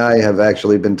her and I have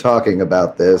actually been talking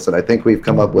about this, and I think we've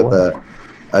come up with a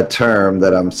term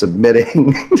that I'm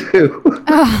submitting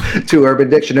to Urban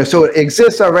Dictionary. So it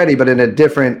exists already, but in a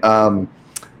different.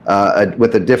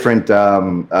 With a different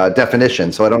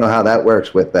definition, so I don't know how that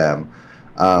works with them.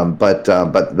 But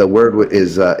the word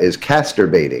is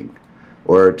casturbaiting,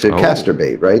 or to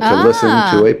casturbate, right? To listen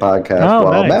to a podcast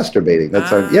while masturbating.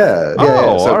 That's So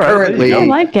right, currently, I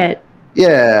like it.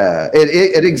 Yeah,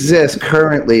 it exists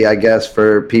currently, I guess,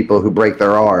 for people who break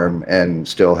their arm and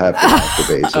still have to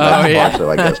masturbate. So that's also,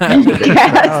 I guess, casturbation.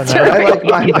 I like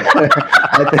mine better.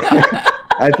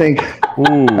 I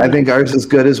think ours is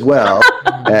good as well,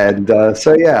 and I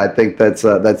think that's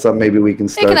something maybe we can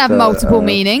start. It can have multiple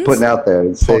meanings. Putting out there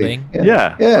and see.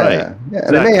 Yeah.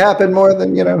 And it may happen more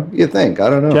than you think. I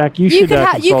don't know. Jack, you should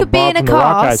you could be in a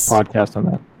cast podcast on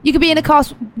that. You could be in a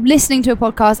cast listening to a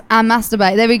podcast and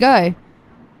masturbate. There we go.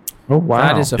 Oh wow,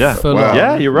 that is a full on.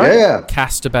 Yeah, you're right. Yeah,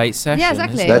 casturbate session. Yeah,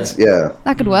 exactly.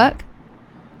 That could work.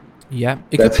 Yeah,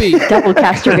 it could be double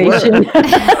casturbation.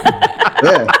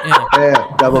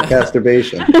 Yeah, double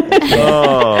casturbation.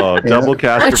 Oh, double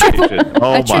casturbation.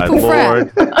 Oh my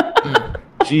Lord.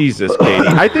 Jesus, Katie.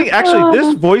 I think actually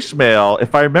this voicemail,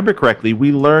 if I remember correctly,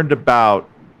 we learned about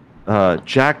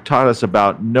Jack taught us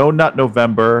about No Nut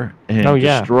November and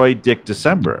Destroy Dick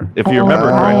December, if you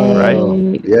remember correctly, right?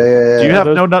 Yeah. Do you have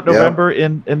No Nut November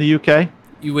in the UK?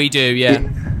 We do, yeah.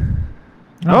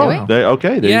 There you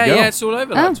go. Yeah, it's all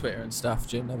over like Twitter and stuff.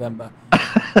 June, November.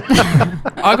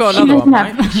 I got another one.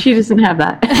 Right? She doesn't have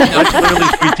that. Clearly,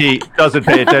 Sweetie doesn't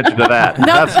pay attention to that. Nope.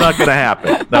 That's not going to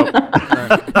happen. Nope.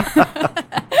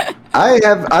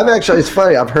 I've actually. It's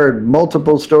funny. I've heard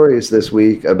multiple stories this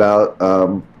week about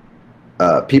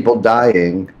people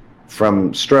dying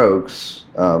from strokes,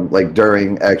 like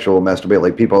during actual masturbation,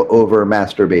 like people over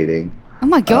masturbating. Oh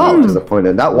my God! To the point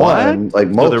of not one, like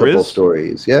multiple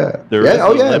stories. Yeah.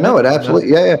 No, it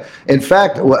absolutely. Yeah. In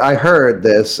fact, I heard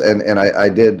this, and I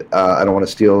did. I don't want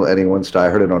to steal anyone's style. I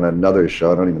heard it on another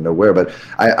show. I don't even know where, but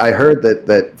I heard that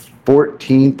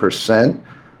 14%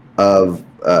 of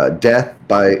death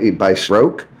by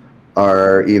stroke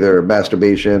are either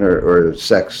masturbation or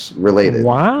sex related.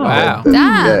 Wow.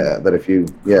 That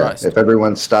if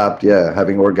everyone stopped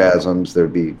having orgasms,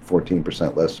 there'd be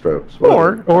 14% less strokes.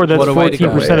 Or that's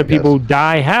 14% of people who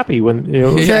die happy when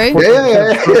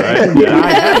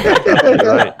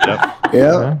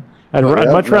I'd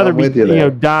much rather be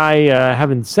die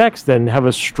having sex than have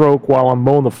a stroke while I'm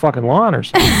mowing the fucking lawn or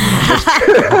something.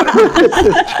 This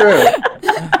is true.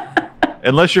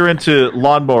 Unless you're into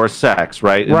lawnmower sex,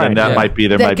 right? And then that might be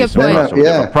some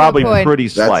point. probably pretty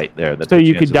slight there. So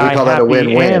you could die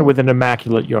happy and with an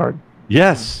immaculate yard.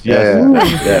 Yes.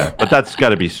 But that's got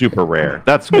to be super rare.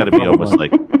 That's got to be almost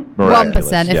like miraculous.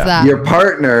 1%, if that. Your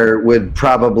partner would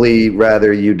probably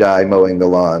rather you die mowing the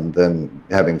lawn than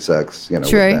having sex, with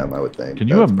them, I would think. Can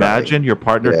you imagine your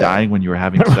partner dying when you were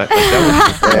having sex? Like, that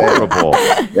would be horrible.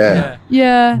 Yeah.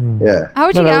 How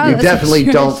would you get out You of definitely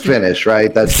don't finish,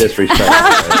 right? That's disrespectful.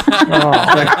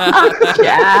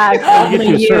 Jack,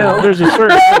 only you. There's a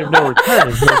certain point of no return.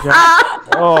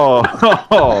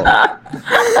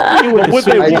 Would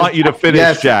they want you to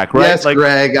finish, Jack, right? Yes,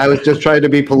 Greg. I was just trying to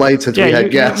be polite since we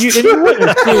had guests. You wouldn't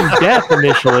assume death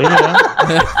initially,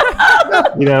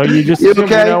 you just assume,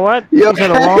 okay? You know what? You He's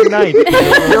had a long night. You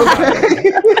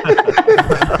okay?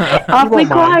 Awfully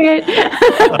quiet.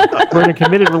 We're in a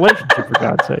committed relationship, for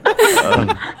God's sake.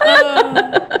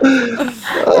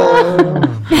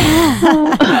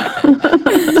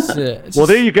 Well,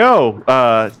 there you go,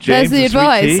 James. There's the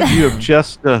advice. You have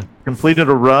just completed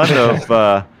a run of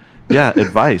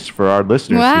advice for our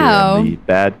listeners here on the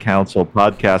Bad Counsel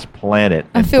podcast planet.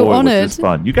 I feel honored. Was this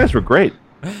fun. You guys were great.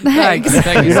 Thanks.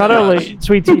 Thank you. Not only,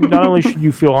 Sweet Tea, not only should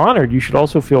you feel honored, you should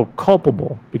also feel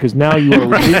culpable because now you are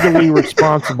legally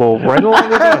responsible right along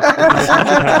with us.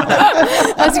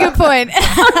 That's a good point.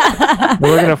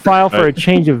 We're going to file for a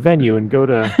change of venue and go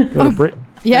to Britain.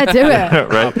 Yeah, do it.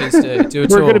 Right. Please do.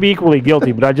 We're going to be equally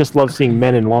guilty, but I just love seeing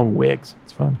men in long wigs.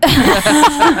 It's fun.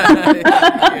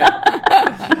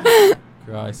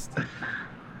 Christ.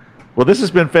 Well, this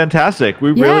has been fantastic.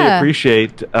 We really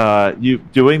appreciate you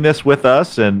doing this with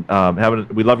us, and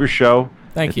we love your show.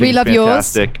 Thank you. We love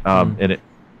yours. Fantastic. And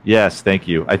yes, thank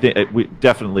you. I think we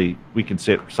can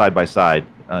sit side by side,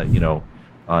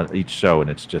 on each show, and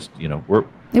it's just we're It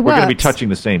going to be works. touching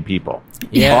the same people.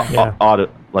 Yeah.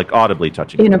 Audibly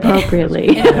touching them.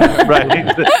 Inappropriately. right.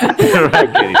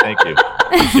 Right, Katie. Thank you.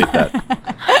 Appreciate that.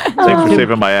 Thanks for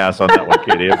saving my ass on that one,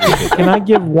 Katie. Can I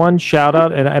give one shout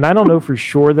out? And I don't know for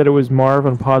sure that it was Marv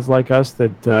on Pods Like Us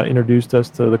that introduced us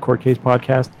to the Court Case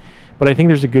podcast, but I think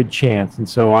there's a good chance. And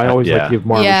so I always like to give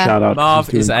Marv a shout out. Marv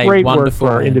He's is doing a great work wonderful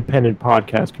for our man. independent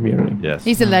podcast community. Yes.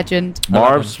 He's a legend.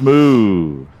 Marv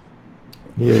Smooth.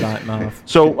 Like Marv.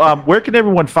 So, where can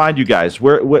everyone find you guys?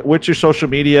 What's your social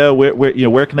media?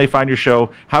 Where can they find your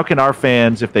show? How can our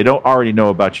fans, if they don't already know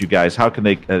about you guys, how can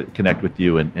they connect with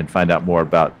you and find out more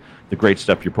about the great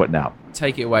stuff you're putting out?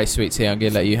 Take it away, Sweet Tea. I'm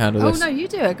going to let you handle Oh, this. no, you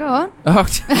do it. Go on. Oh,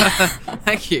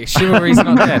 thank you. Chivalry's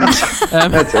not dead.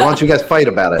 That's it. Why don't you guys fight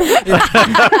about it?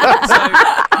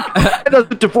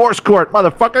 It's a divorce court,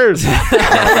 motherfuckers.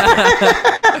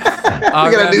 We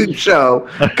got a new show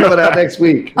coming out next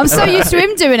week. I'm so used to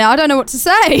him doing it. I don't know what to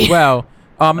say. Well,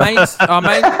 our main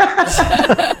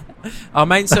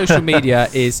social media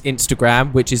is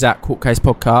Instagram, which is at Court Case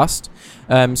Podcast.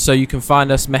 So you can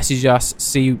find us, message us,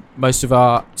 see most of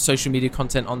our social media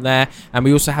content on there. And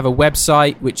we also have a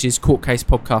website, which is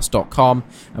courtcasepodcast.com.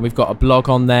 And we've got a blog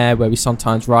on there where we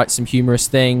sometimes write some humorous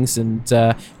things, and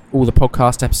all the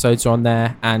podcast episodes are on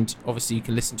there. And obviously you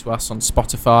can listen to us on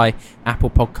Spotify, Apple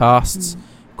Podcasts,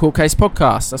 Court Case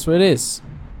Podcast. That's what it is.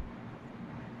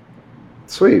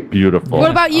 Sweet. Beautiful. What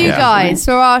about you guys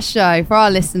for our show, for our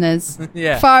listeners?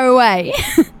 Yeah. Far away.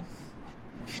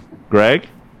 Greg?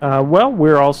 Well,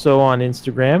 we're also on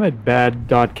Instagram at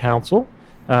bad.counsel.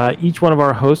 Each one of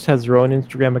our hosts has their own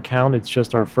Instagram account. It's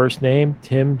just our first name,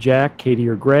 Tim, Jack, Katie,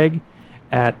 or Greg,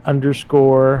 at bad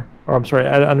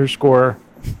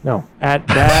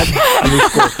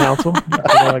 _counsel.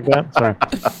 Something like that. Sorry.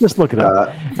 Just look it up.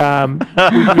 We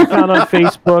found on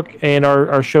Facebook, and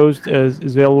our shows is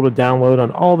available to download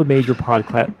on all the major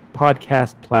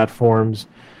podcast platforms.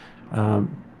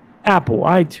 Apple,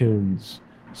 iTunes,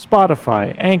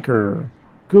 Spotify, Anchor,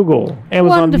 Google,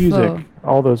 Amazon Wonderful. Music,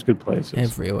 all those good places.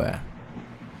 Everywhere.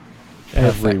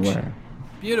 Everywhere.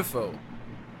 Beautiful.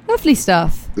 Lovely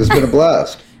stuff. This has been a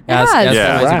blast.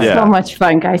 Yeah. So much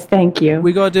fun, guys. Thank you.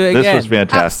 We got to do it This again. was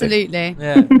fantastic. Absolutely.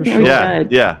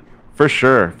 Yeah. For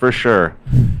sure.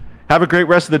 Have a great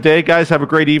rest of the day, guys. Have a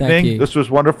great evening. you. This was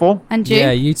wonderful. And you?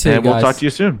 Yeah, you too, And we'll guys. talk to you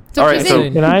soon. Talk All to right. you So,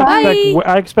 soon. And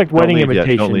I expect wedding leave yet. Don't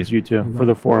invitations, leave. you two, for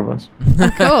the four of us.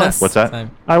 Of course. what's that?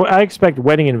 Same. I expect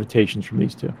wedding invitations from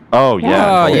these two. Oh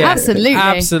yeah. Oh, yeah. Absolutely.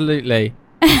 Absolutely.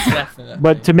 Definitely.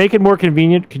 But to make it more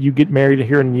convenient, could you get married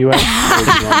here in the U.S.?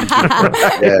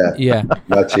 Yeah, Yeah.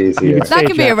 much easier. could That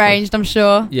can be Jackson. arranged, I'm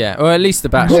sure. Yeah. Or at least the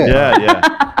bachelor.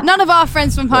 Yeah. None of our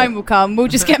friends from home will come. We'll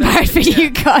just get married for you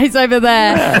guys over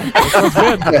there.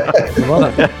 That's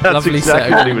Lovely exactly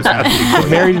set. what he was asking for.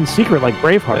 Married in secret, like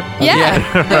Braveheart.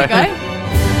 Yeah. There you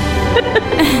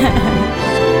go.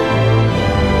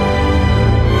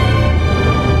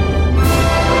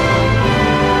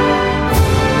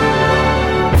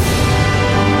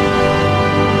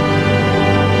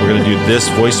 We're going to do this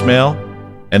voicemail,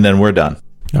 and then we're done.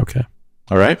 Okay.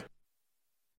 All right?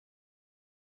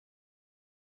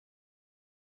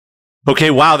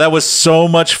 Okay, wow, that was so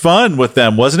much fun with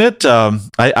them, wasn't it?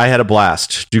 I had a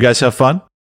blast. Do you guys have fun?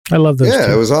 I love those Yeah,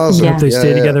 two. it was awesome. Yeah. They stay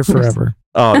Yeah. together forever.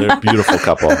 Oh, they're a beautiful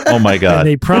couple. Oh, my God. And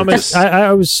they promised,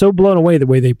 I was so blown away the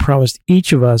way they promised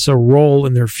each of us a role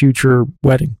in their future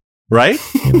wedding. Right?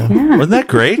 You know? Yeah. Wasn't that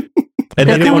great? And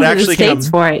then they Coming would to the actually come. States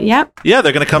for it. Yep. Yeah,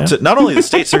 they're going to come to not only the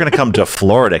States, they're going to come to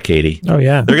Florida, Katie. Oh,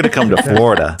 yeah. They're going to come to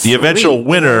Florida. The eventual Sweet.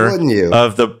 winner Wouldn't you?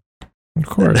 of the Of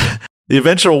course. the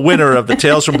eventual winner of the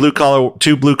Tales from Blue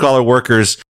Collar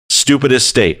Workers stupidest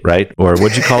state, right? Or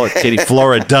what'd you call it, Katie?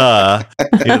 Florida.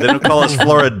 You know, they don't call us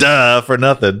Florida for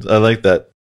nothing. I like that.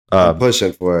 I'm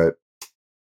pushing for it.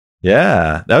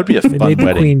 Yeah, that would be a They fun made the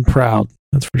wedding. queen proud.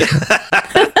 That's for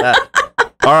sure.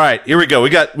 All right, here we go. We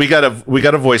got a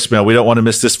voicemail. We don't want to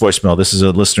miss this voicemail. This is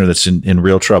a listener that's in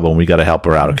real trouble, and we got to help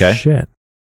her out. Okay? Shit.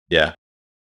 Yeah.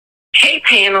 Hey,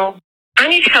 panel. I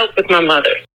need help with my mother.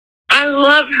 I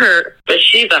love her, but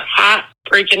she's a hot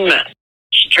freaking mess.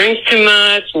 She drinks too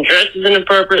much and dresses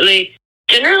inappropriately.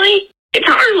 Generally, it's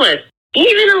harmless,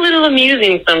 even a little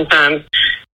amusing sometimes.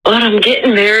 But I'm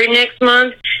getting married next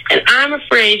month, and I'm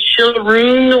afraid she'll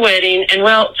ruin the wedding and,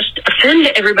 well, just offend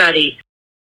everybody.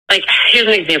 Like, here's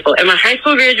an example. At my high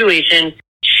school graduation,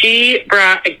 she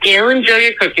brought a gallon jug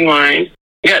of cooking wine,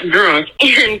 got drunk,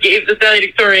 and gave the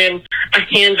valedictorian a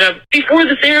hand job before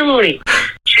the ceremony.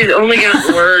 She's only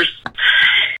gotten worse.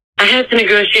 I had to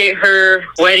negotiate her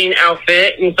wedding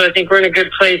outfit, and so I think we're in a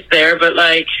good place there. But,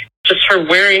 like, just her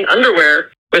wearing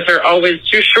underwear with her always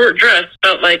too short dress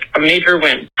felt like a major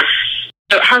win.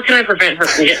 So how can I prevent her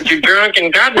from getting too drunk?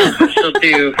 And God knows what she'll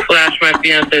do. Flash my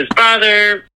fiance's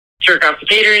father, jerk off the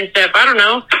catering staff. I don't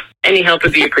know. Any help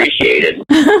would be appreciated.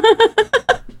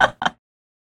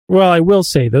 Well, I will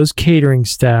say those catering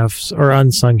staffs are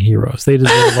unsung heroes. They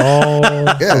deserve all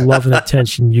the love and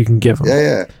attention you can give them.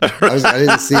 Yeah. I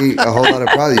didn't see a whole lot of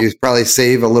problem. You probably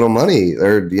save a little money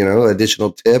or,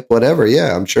 additional tip, whatever.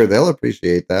 Yeah, I'm sure they'll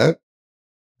appreciate that.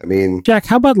 I mean, Jack,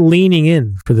 how about leaning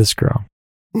in for this girl?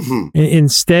 Mm-hmm.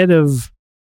 Instead of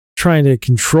trying to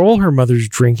control her mother's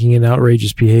drinking and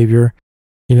outrageous behavior,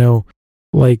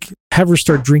 like have her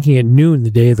start drinking at noon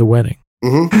the day of the wedding.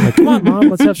 Mm-hmm. Like, come on, Mom,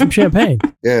 let's have some champagne.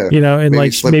 Yeah. And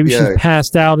maybe she's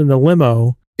passed out in the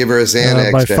limo. Give her a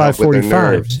Xanax by to help with her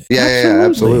nerves. Yeah,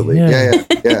 absolutely. Yeah.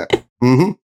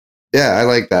 Mm-hmm. Yeah, I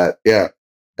like that. Yeah.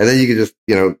 And then you could just,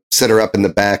 set her up in the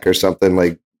back or something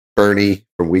like Bernie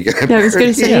from Weekend at Bernie. I was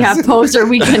going to say, poser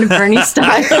Weekend at Bernie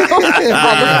style.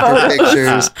 All the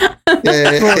pictures.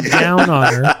 Throw it down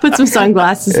on her. Put some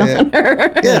sunglasses on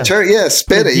her.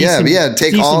 Spin it.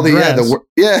 Take all the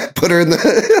put her in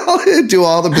the do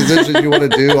all the positions you want to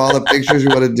do, all the pictures you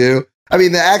want to do. I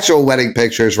mean, the actual wedding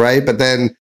pictures, right? But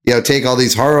then take all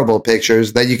these horrible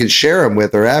pictures that you can share them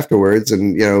with her afterwards,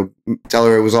 and tell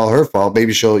her it was all her fault.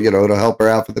 Maybe she'll it'll help her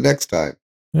out for the next time.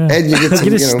 Yeah. And you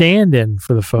get a stand-in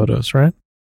for the photos, right?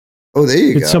 Oh, there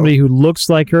you go. Somebody who looks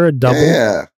like her, a double.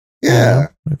 Yeah.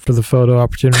 For the photo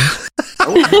opportunity. How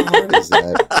hard is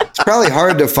that? It's probably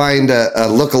hard to find a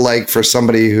lookalike for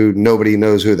somebody who nobody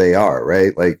knows who they are,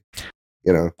 right? Like,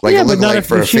 a lookalike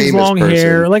for a famous long person.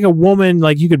 Hair, like a woman,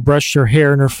 like you could brush her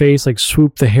hair in her face, like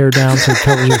swoop the hair down so it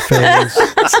covers your face.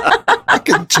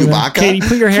 Chewbacca. Katie,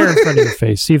 put your hair in front of your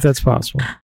face. See if that's possible.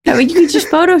 No, you could just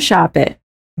Photoshop it.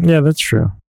 Yeah, that's true.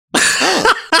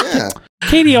 Yeah.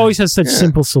 Katie always has such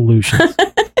simple solutions.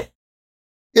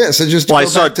 Yeah, so just go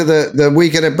back to the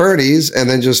Weekend at Bernie's and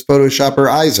then just Photoshop her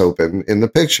eyes open in the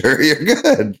picture. You're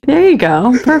good. There you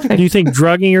go. Perfect. Do you think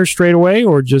drugging her straight away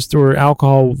or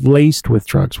alcohol laced with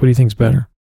drugs? What do you think's better?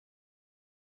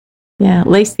 Yeah,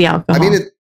 lace the alcohol. I mean,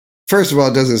 first of all,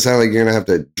 it doesn't sound like you're going to have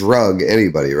to drug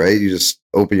anybody, right? You just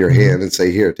open your hand and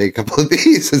say, here, take a couple of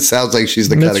these. It sounds like she's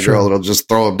the kind of girl that'll just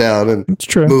throw them down and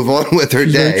move on with her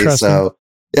day. So,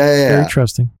 Very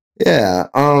trusting. Yeah.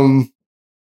 I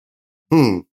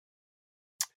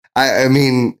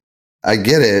mean, I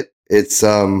get it. It's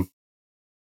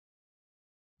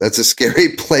that's a scary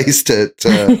place to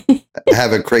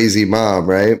have a crazy mom,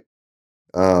 right?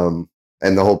 And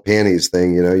the whole panties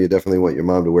thing, you definitely want your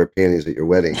mom to wear panties at your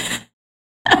wedding.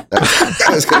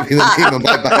 That's going to be the name of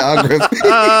my biography.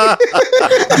 I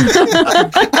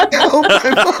hope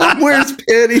my mom wears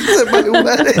panties at my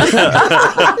wedding.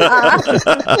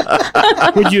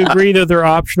 Would you agree that they're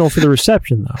optional for the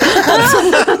reception, though?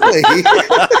 Absolutely.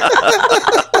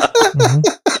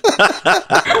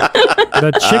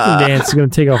 That chicken dance is going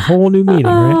to take a whole new meaning,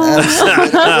 right?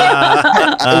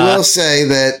 I will say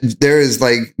that there is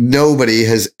no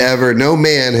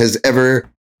man has ever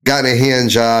gotten a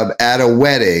hand job at a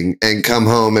wedding and come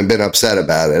home and been upset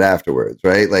about it afterwards,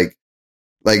 right? Like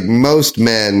most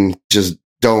men just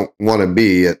don't want to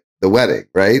be at the wedding,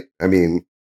 right? I mean,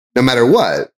 no matter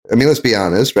what. I mean, let's be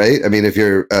honest, right? I mean, if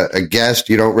you're a guest,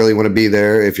 you don't really want to be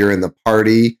there. If you're in the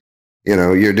party,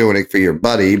 you're doing it for your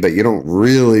buddy, but you don't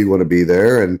really want to be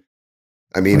there. And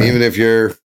I mean, even if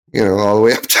you're, all the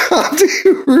way up top, but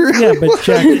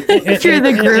Jack, if you're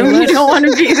the groom, you don't want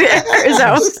to be there. Is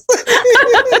that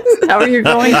where you're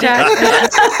going, Jack?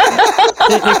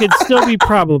 It could still be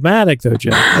problematic, though,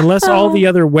 Jack, unless all the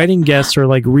other wedding guests are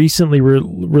like recently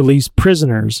released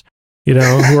prisoners, who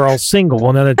are all single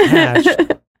and unattached.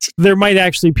 There might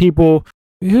actually people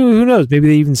who knows, maybe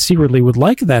they even secretly would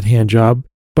like that hand job,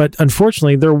 but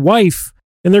unfortunately, their wife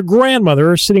and their grandmother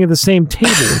are sitting at the same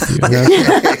table with you.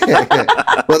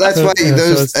 Well, that's why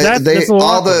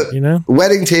the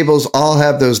wedding tables all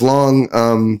have those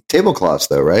long tablecloths,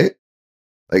 though, right?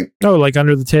 Like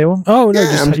under the table? Oh, no,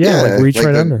 reach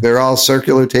right under. They're all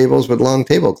circular tables with long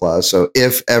tablecloths. So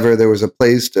if ever there was a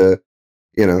place to,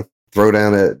 throw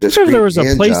down a discreet if there was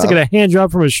a place to get a hand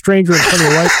job from a stranger in front of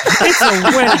your wife, it's a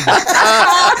wedding.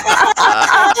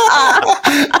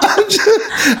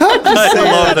 I'm just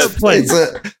saying that's a place.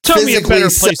 Tell me a better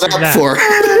place than that.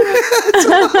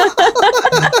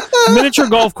 Miniature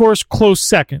golf course, close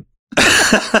second. She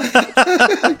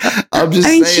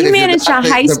managed a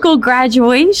high school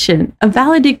graduation, a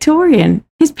valedictorian.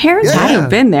 His parents had to have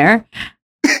been there.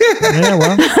 Yeah,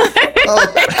 well.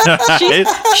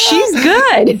 She's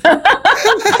good.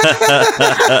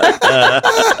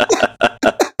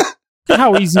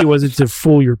 How easy was it to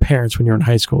fool your parents when you're in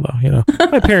high school, though? You know,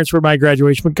 my parents were at my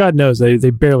graduation, but God knows they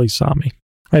barely saw me.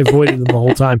 I avoided them the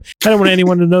whole time. I don't want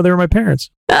anyone to know they were my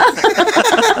parents.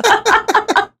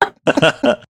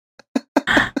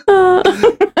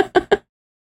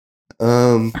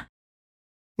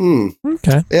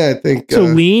 Okay. Yeah, I think so.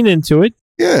 Lean into it.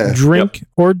 Yeah. Drink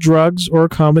or drugs or a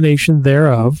combination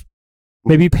thereof.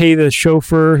 Maybe pay the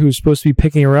chauffeur who's supposed to be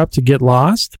picking her up to get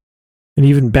lost, and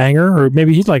even bang her, or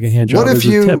maybe he'd like a hand job as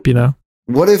a tip. You know.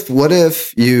 What if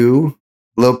you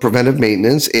low preventive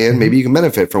maintenance and maybe you can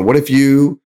benefit from? What if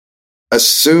you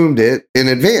assumed it in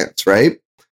advance, right?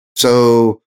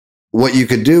 So what you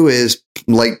could do is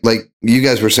like you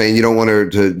guys were saying, you don't want her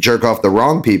to jerk off the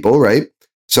wrong people, right?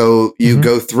 So you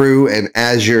go through, and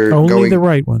as you're only the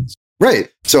right ones, right?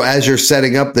 So as you're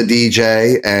setting up the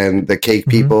DJ and the cake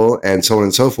people and so on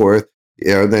and so forth, you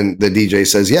know, then the DJ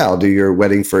says, "Yeah, I'll do your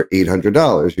wedding for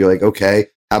 $800." You're like, "Okay,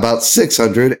 how about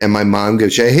 $600?" And my mom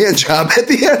gives you a hand job at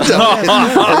the end of it.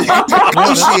 You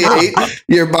negotiate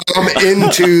your mom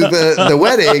into the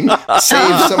wedding,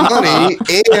 save some money,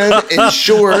 and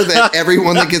ensure that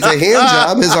everyone that gets a hand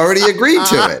job has already agreed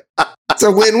to it. It's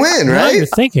a win-win, right? You're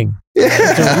thinking.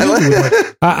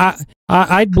 Yeah.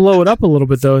 I'd blow it up a little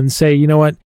bit, though, and say, you know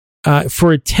what?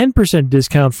 For a 10%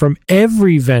 discount from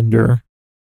every vendor,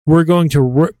 we're going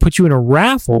to put you in a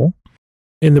raffle,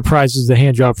 and the prize is the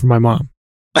hand job for my mom.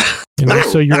 You know,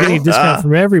 so you're getting a discount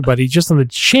from everybody just on the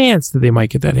chance that they might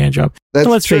get that hand job. That's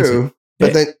let's true. Face it,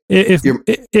 but then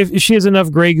if she has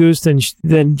enough Grey Goose,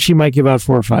 then she might give out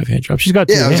 4 or 5 hand jobs. She's got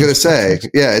 2 I was going to say,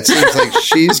 it seems like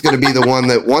she's going to be the one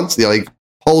that wants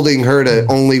holding her to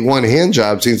only one hand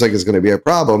job seems like it's going to be a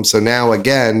problem. So now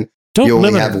again, you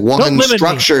only have one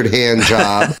structured hand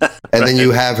job, and then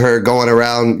you have her going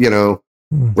around,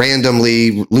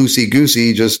 randomly loosey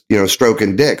goosey, just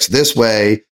stroking dicks. This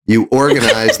way, you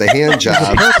organize the hand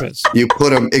jobs. You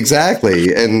put them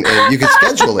exactly, and you can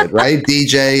schedule it, right?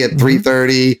 DJ at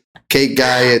 3:30, cake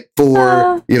guy at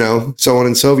 4, so on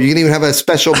and so forth. You can even have a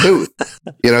special booth,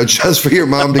 just for your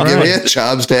mom to give hand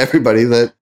jobs to everybody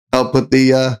that help put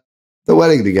the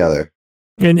wedding together.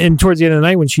 And towards the end of the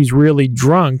night, when she's really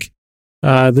drunk,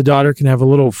 the daughter can have a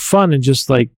little fun and just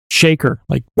shake her,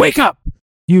 wake up.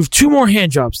 You have 2 more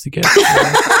hand jobs to get.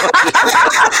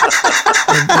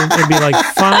 and be like,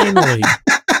 finally.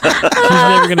 She's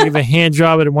never going to give a hand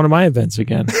job at one of my events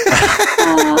again.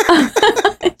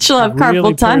 She'll have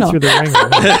carpal tunnel.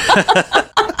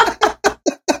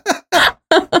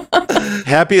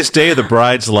 Happiest day of the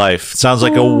bride's life. Sounds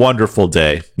like a wonderful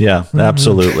day. Yeah,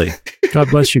 absolutely. God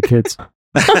bless you, kids.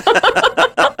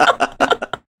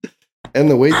 And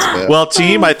the weight staff. Well,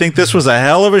 team, I think this was a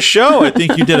hell of a show. I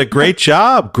think you did a great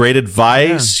job. Great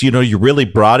advice. Yeah. You really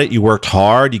brought it. You worked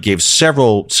hard. You gave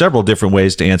several different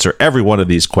ways to answer every one of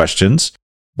these questions.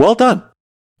 Well done.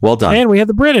 Well done. And we had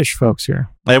the British folks here.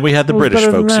 And we had the British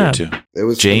folks here, too. It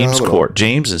was James phenomenal. Court.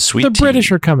 James is sweet. The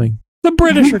British are coming. The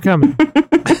British are coming.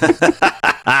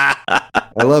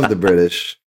 I love the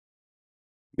British.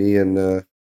 Me and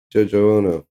Jojo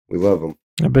Ono. We love them.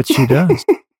 I bet she does.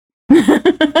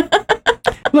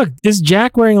 Look, is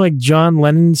Jack wearing John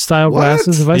Lennon style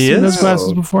glasses? Have I seen those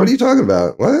glasses before? What are you talking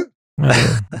about? What?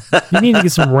 You need to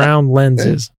get some round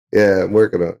lenses. Yeah, I'm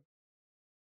working on it.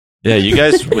 Yeah, you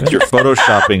guys with your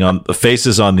photoshopping on the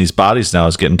faces on these bodies now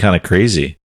is getting kind of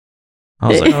crazy. I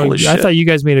was like, holy shit. I thought you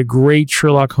guys made a great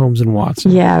Sherlock Holmes and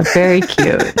Watson. Yeah, very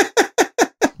cute.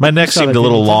 My neck seemed a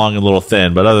little long and a little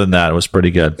thin, but other than that, it was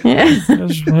pretty good. Yeah.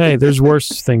 Hey, there's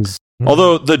worse things.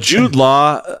 Although the Jude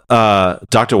Law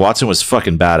Dr. Watson was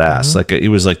fucking badass. He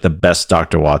was the best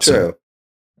Dr. Watson. True.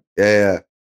 Yeah.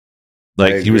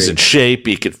 He was in shape.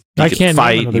 He could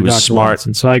fight. He was Dr. smart.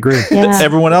 Watson, so I agree. Yeah.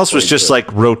 Everyone else was just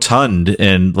rotund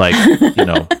and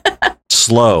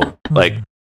slow.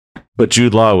 But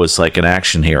Jude Law was an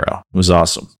action hero. It was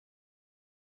awesome.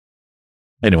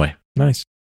 Anyway. Nice.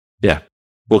 Yeah.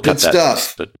 We'll cut Good that.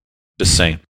 stuff. But just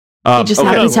saying. He just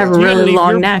happens to have a really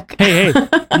long neck. Hey,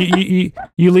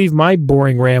 you leave my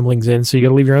boring ramblings in, so you got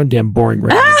to leave your own damn boring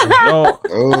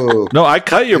ramblings. No, I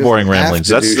cut your boring ramblings.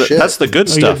 That's the good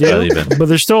stuff. But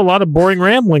there's still a lot of boring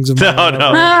ramblings. No.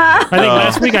 I think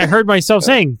last week I heard myself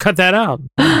saying, "Cut that out."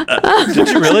 Did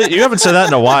you really? You haven't said that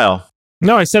in a while.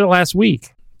 No, I said it last week.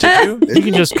 Did you? You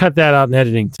can just cut that out in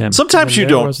editing, Tim. Sometimes you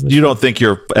don't think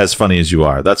you're as funny as you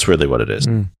are. That's really what it is.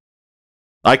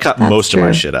 I cut most of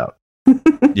my shit out.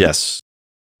 Yes.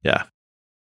 Yeah.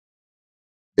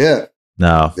 Yeah.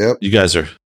 No. Yep. You guys are.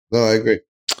 No, I agree.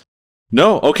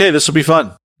 No. Okay. This will be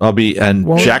fun. I'll be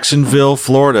in Jacksonville,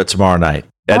 Florida tomorrow night.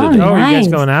 Editing. Oh, are you guys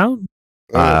going out?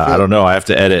 I don't know. I have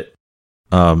to edit.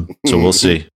 So we'll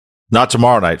see. Not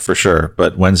tomorrow night for sure,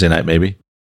 but Wednesday night maybe.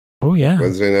 Oh yeah,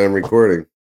 Wednesday night I'm recording.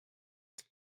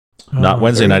 Not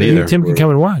Wednesday night either. Tim can come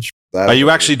and watch. Are you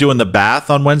actually doing the bath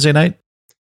on Wednesday night?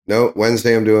 No,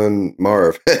 Wednesday I'm doing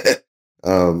Marv.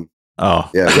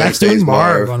 Oh, yeah, Jack's doing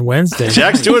Marv on Wednesday.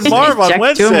 Jack's doing Marv on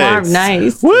Wednesday. Doing Marv,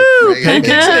 nice. Woo!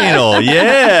 Pancakes anal.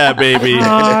 Yeah, baby.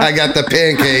 I got the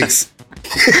pancakes.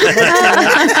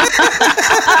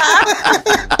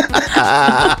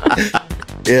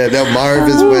 Yeah, no, Marv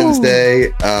is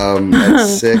Wednesday at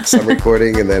 6. I'm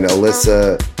recording, and then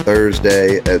Alyssa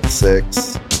Thursday at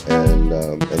 6, and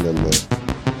then the